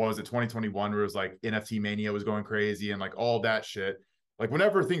what was it, 2021, where it was like NFT mania was going crazy and like all that shit. Like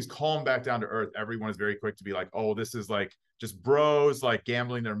whenever things calm back down to earth, everyone is very quick to be like, oh, this is like just bros like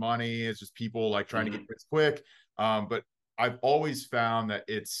gambling their money. It's just people like trying to get rich quick. But I've always found that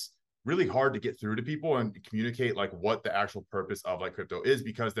it's really hard to get through to people and communicate like what the actual purpose of like crypto is,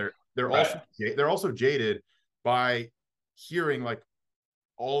 because Right. they're also jaded by hearing like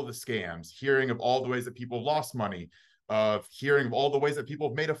all of the scams, hearing of all the ways that people have lost money, of hearing of all the ways that people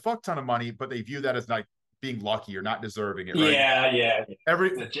have made a fuck ton of money, but they view that as like being lucky or not deserving it, right? Yeah, yeah, yeah.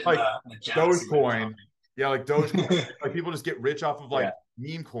 Every like The jealousy Dogecoin, mentality. yeah, like Dogecoin, like people just get rich off of like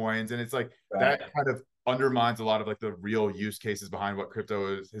Yeah, meme coins, and it's like right. that kind of undermines a lot of like the real use cases behind what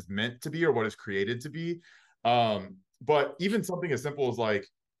crypto is meant to be or what is created to be. But even something as simple as like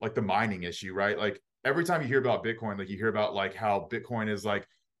the mining issue, right? Like every time you hear about Bitcoin, like you hear about like how Bitcoin is like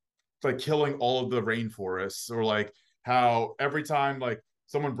killing all of the rainforests, or like how every time like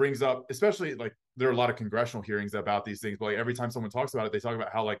someone brings up, especially like there are a lot of congressional hearings about these things, but like every time someone talks about it, they talk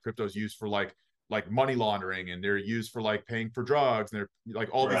about how like crypto is used for like money laundering, and they're used for like paying for drugs, and they're like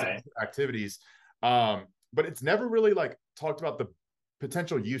all these Right. activities. But it's never really like talked about the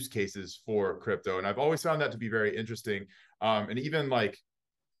potential use cases for crypto, and I've always found that to be very interesting. And even like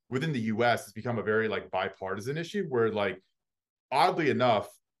within the US, it's become a very like bipartisan issue where like oddly enough,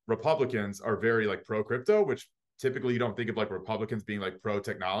 Republicans are very like pro crypto, which typically you don't think of like Republicans being like pro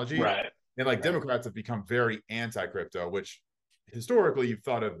technology. Right. And like Right. Democrats have become very anti crypto, which historically you've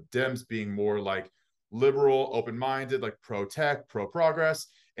thought of Dems being more like liberal, open minded, like pro tech, pro progress.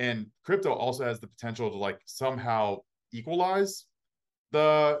 And crypto also has the potential to like somehow equalize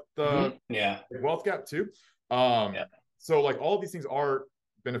the Yeah. wealth gap too. Um, Yeah. so like all of these things are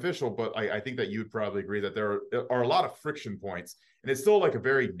beneficial, but I think that you would probably agree that there are a lot of friction points, and it's still like a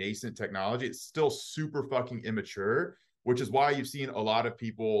very nascent technology. It's still super fucking immature, which is why you've seen a lot of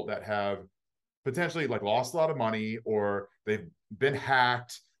people that have potentially like lost a lot of money, or they've been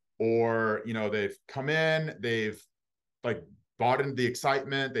hacked, or you know they've come in, they've like bought into the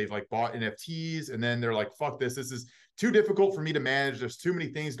excitement, they've like bought NFTs, and then they're like, fuck this is too difficult for me to manage. There's too many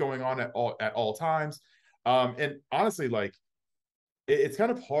things going on at all times. And honestly, like it's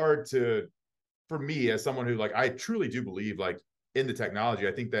kind of hard to, for me as someone who like I truly do believe like in the technology.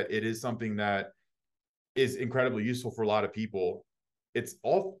 I think that it is something that is incredibly useful for a lot of people. It's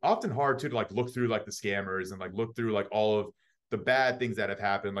often hard to like look through like the scammers and like look through like all of the bad things that have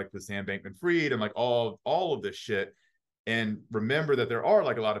happened, like with Sam Bankman-Fried and like all of this shit, and remember that there are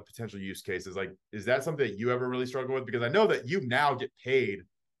like a lot of potential use cases. Like, is that something that you ever really struggle with? Because I know that you now get paid,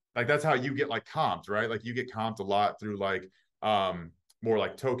 like that's how you get like comped, right? Like you get comped a lot through like um more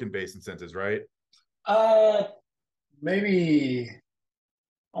like token based incentives, right? Uh, Maybe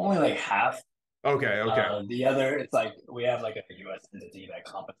only like half. Okay, okay, The other, it's like we have like a U.S. entity that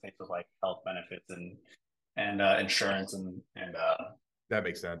compensates with like health benefits and insurance and that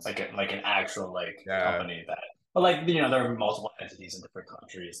makes sense. like an actual like Yeah, company that, but like you know there are multiple entities in different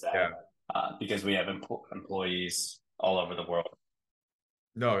countries that yeah. because we have employees all over the world.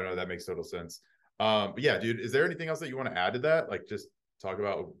 No, no, that makes total sense. But yeah, dude, is there anything else that you want to add to that? Like just talk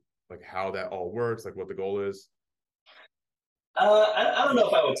about like how that all works, like what the goal is. I don't know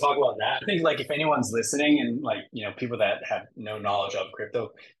if I would talk about that. I think like if anyone's listening and like you know people that have no knowledge of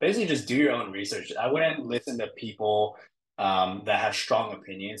crypto, basically just do your own research. I wouldn't listen to people that have strong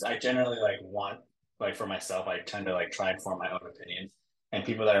opinions. I generally like want like for myself, I tend to like try and form my own opinions. And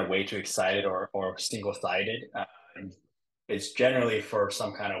people that are way too excited or single sided, it's generally for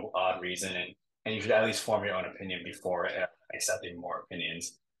some kind of odd reason, and you should at least form your own opinion before accepting more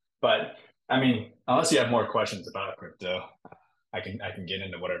opinions. But I mean, unless you have more questions about crypto. I can get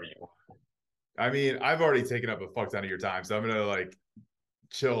into whatever you want. I mean, I've already taken up a fuck ton of your time, so I'm gonna like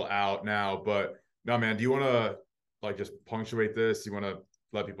chill out now. But no, man, do you want to like just punctuate this? You want to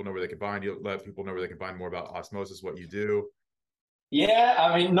let people know where they can find you, let people know where they can find more about Osmosis, what you do. Yeah,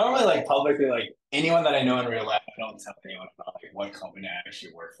 I mean, normally like publicly, like anyone that I know in real life, I don't tell anyone about like what company I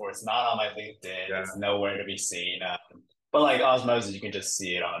actually work for. It's not on my LinkedIn. Yeah. It's nowhere to be seen. But like Osmosis, you can just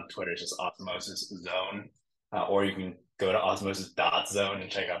see it on Twitter. It's just Osmosis Zone, or you can go to osmosis.zone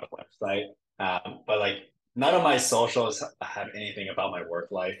and check out the website. But like none of my socials have anything about my work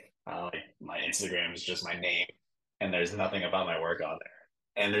life. Like my Instagram is just my name, and there's nothing about my work on there.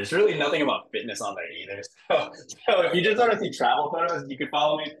 And there's really nothing about fitness on there either. So if you just want to see travel photos, you could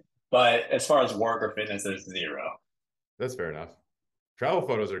follow me. But as far as work or fitness, there's zero. That's fair enough. Travel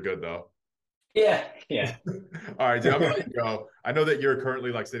photos are good though. Yeah, yeah. All right, dude, I'm gonna let you go. I know that you're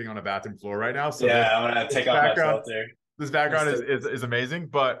currently like sitting on a bathroom floor right now, so Yeah, I'm gonna this take off my background filter. this background is amazing.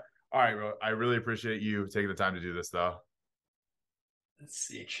 But all right, bro, I really appreciate you taking the time to do this though. Let's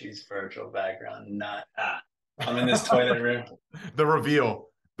see, choose virtual background. Not I'm in this toilet room. The reveal.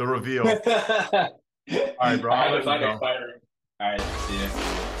 The reveal. I All right, bro. I'll had to let you find a go. quiet room. All right, see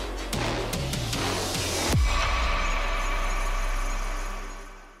you.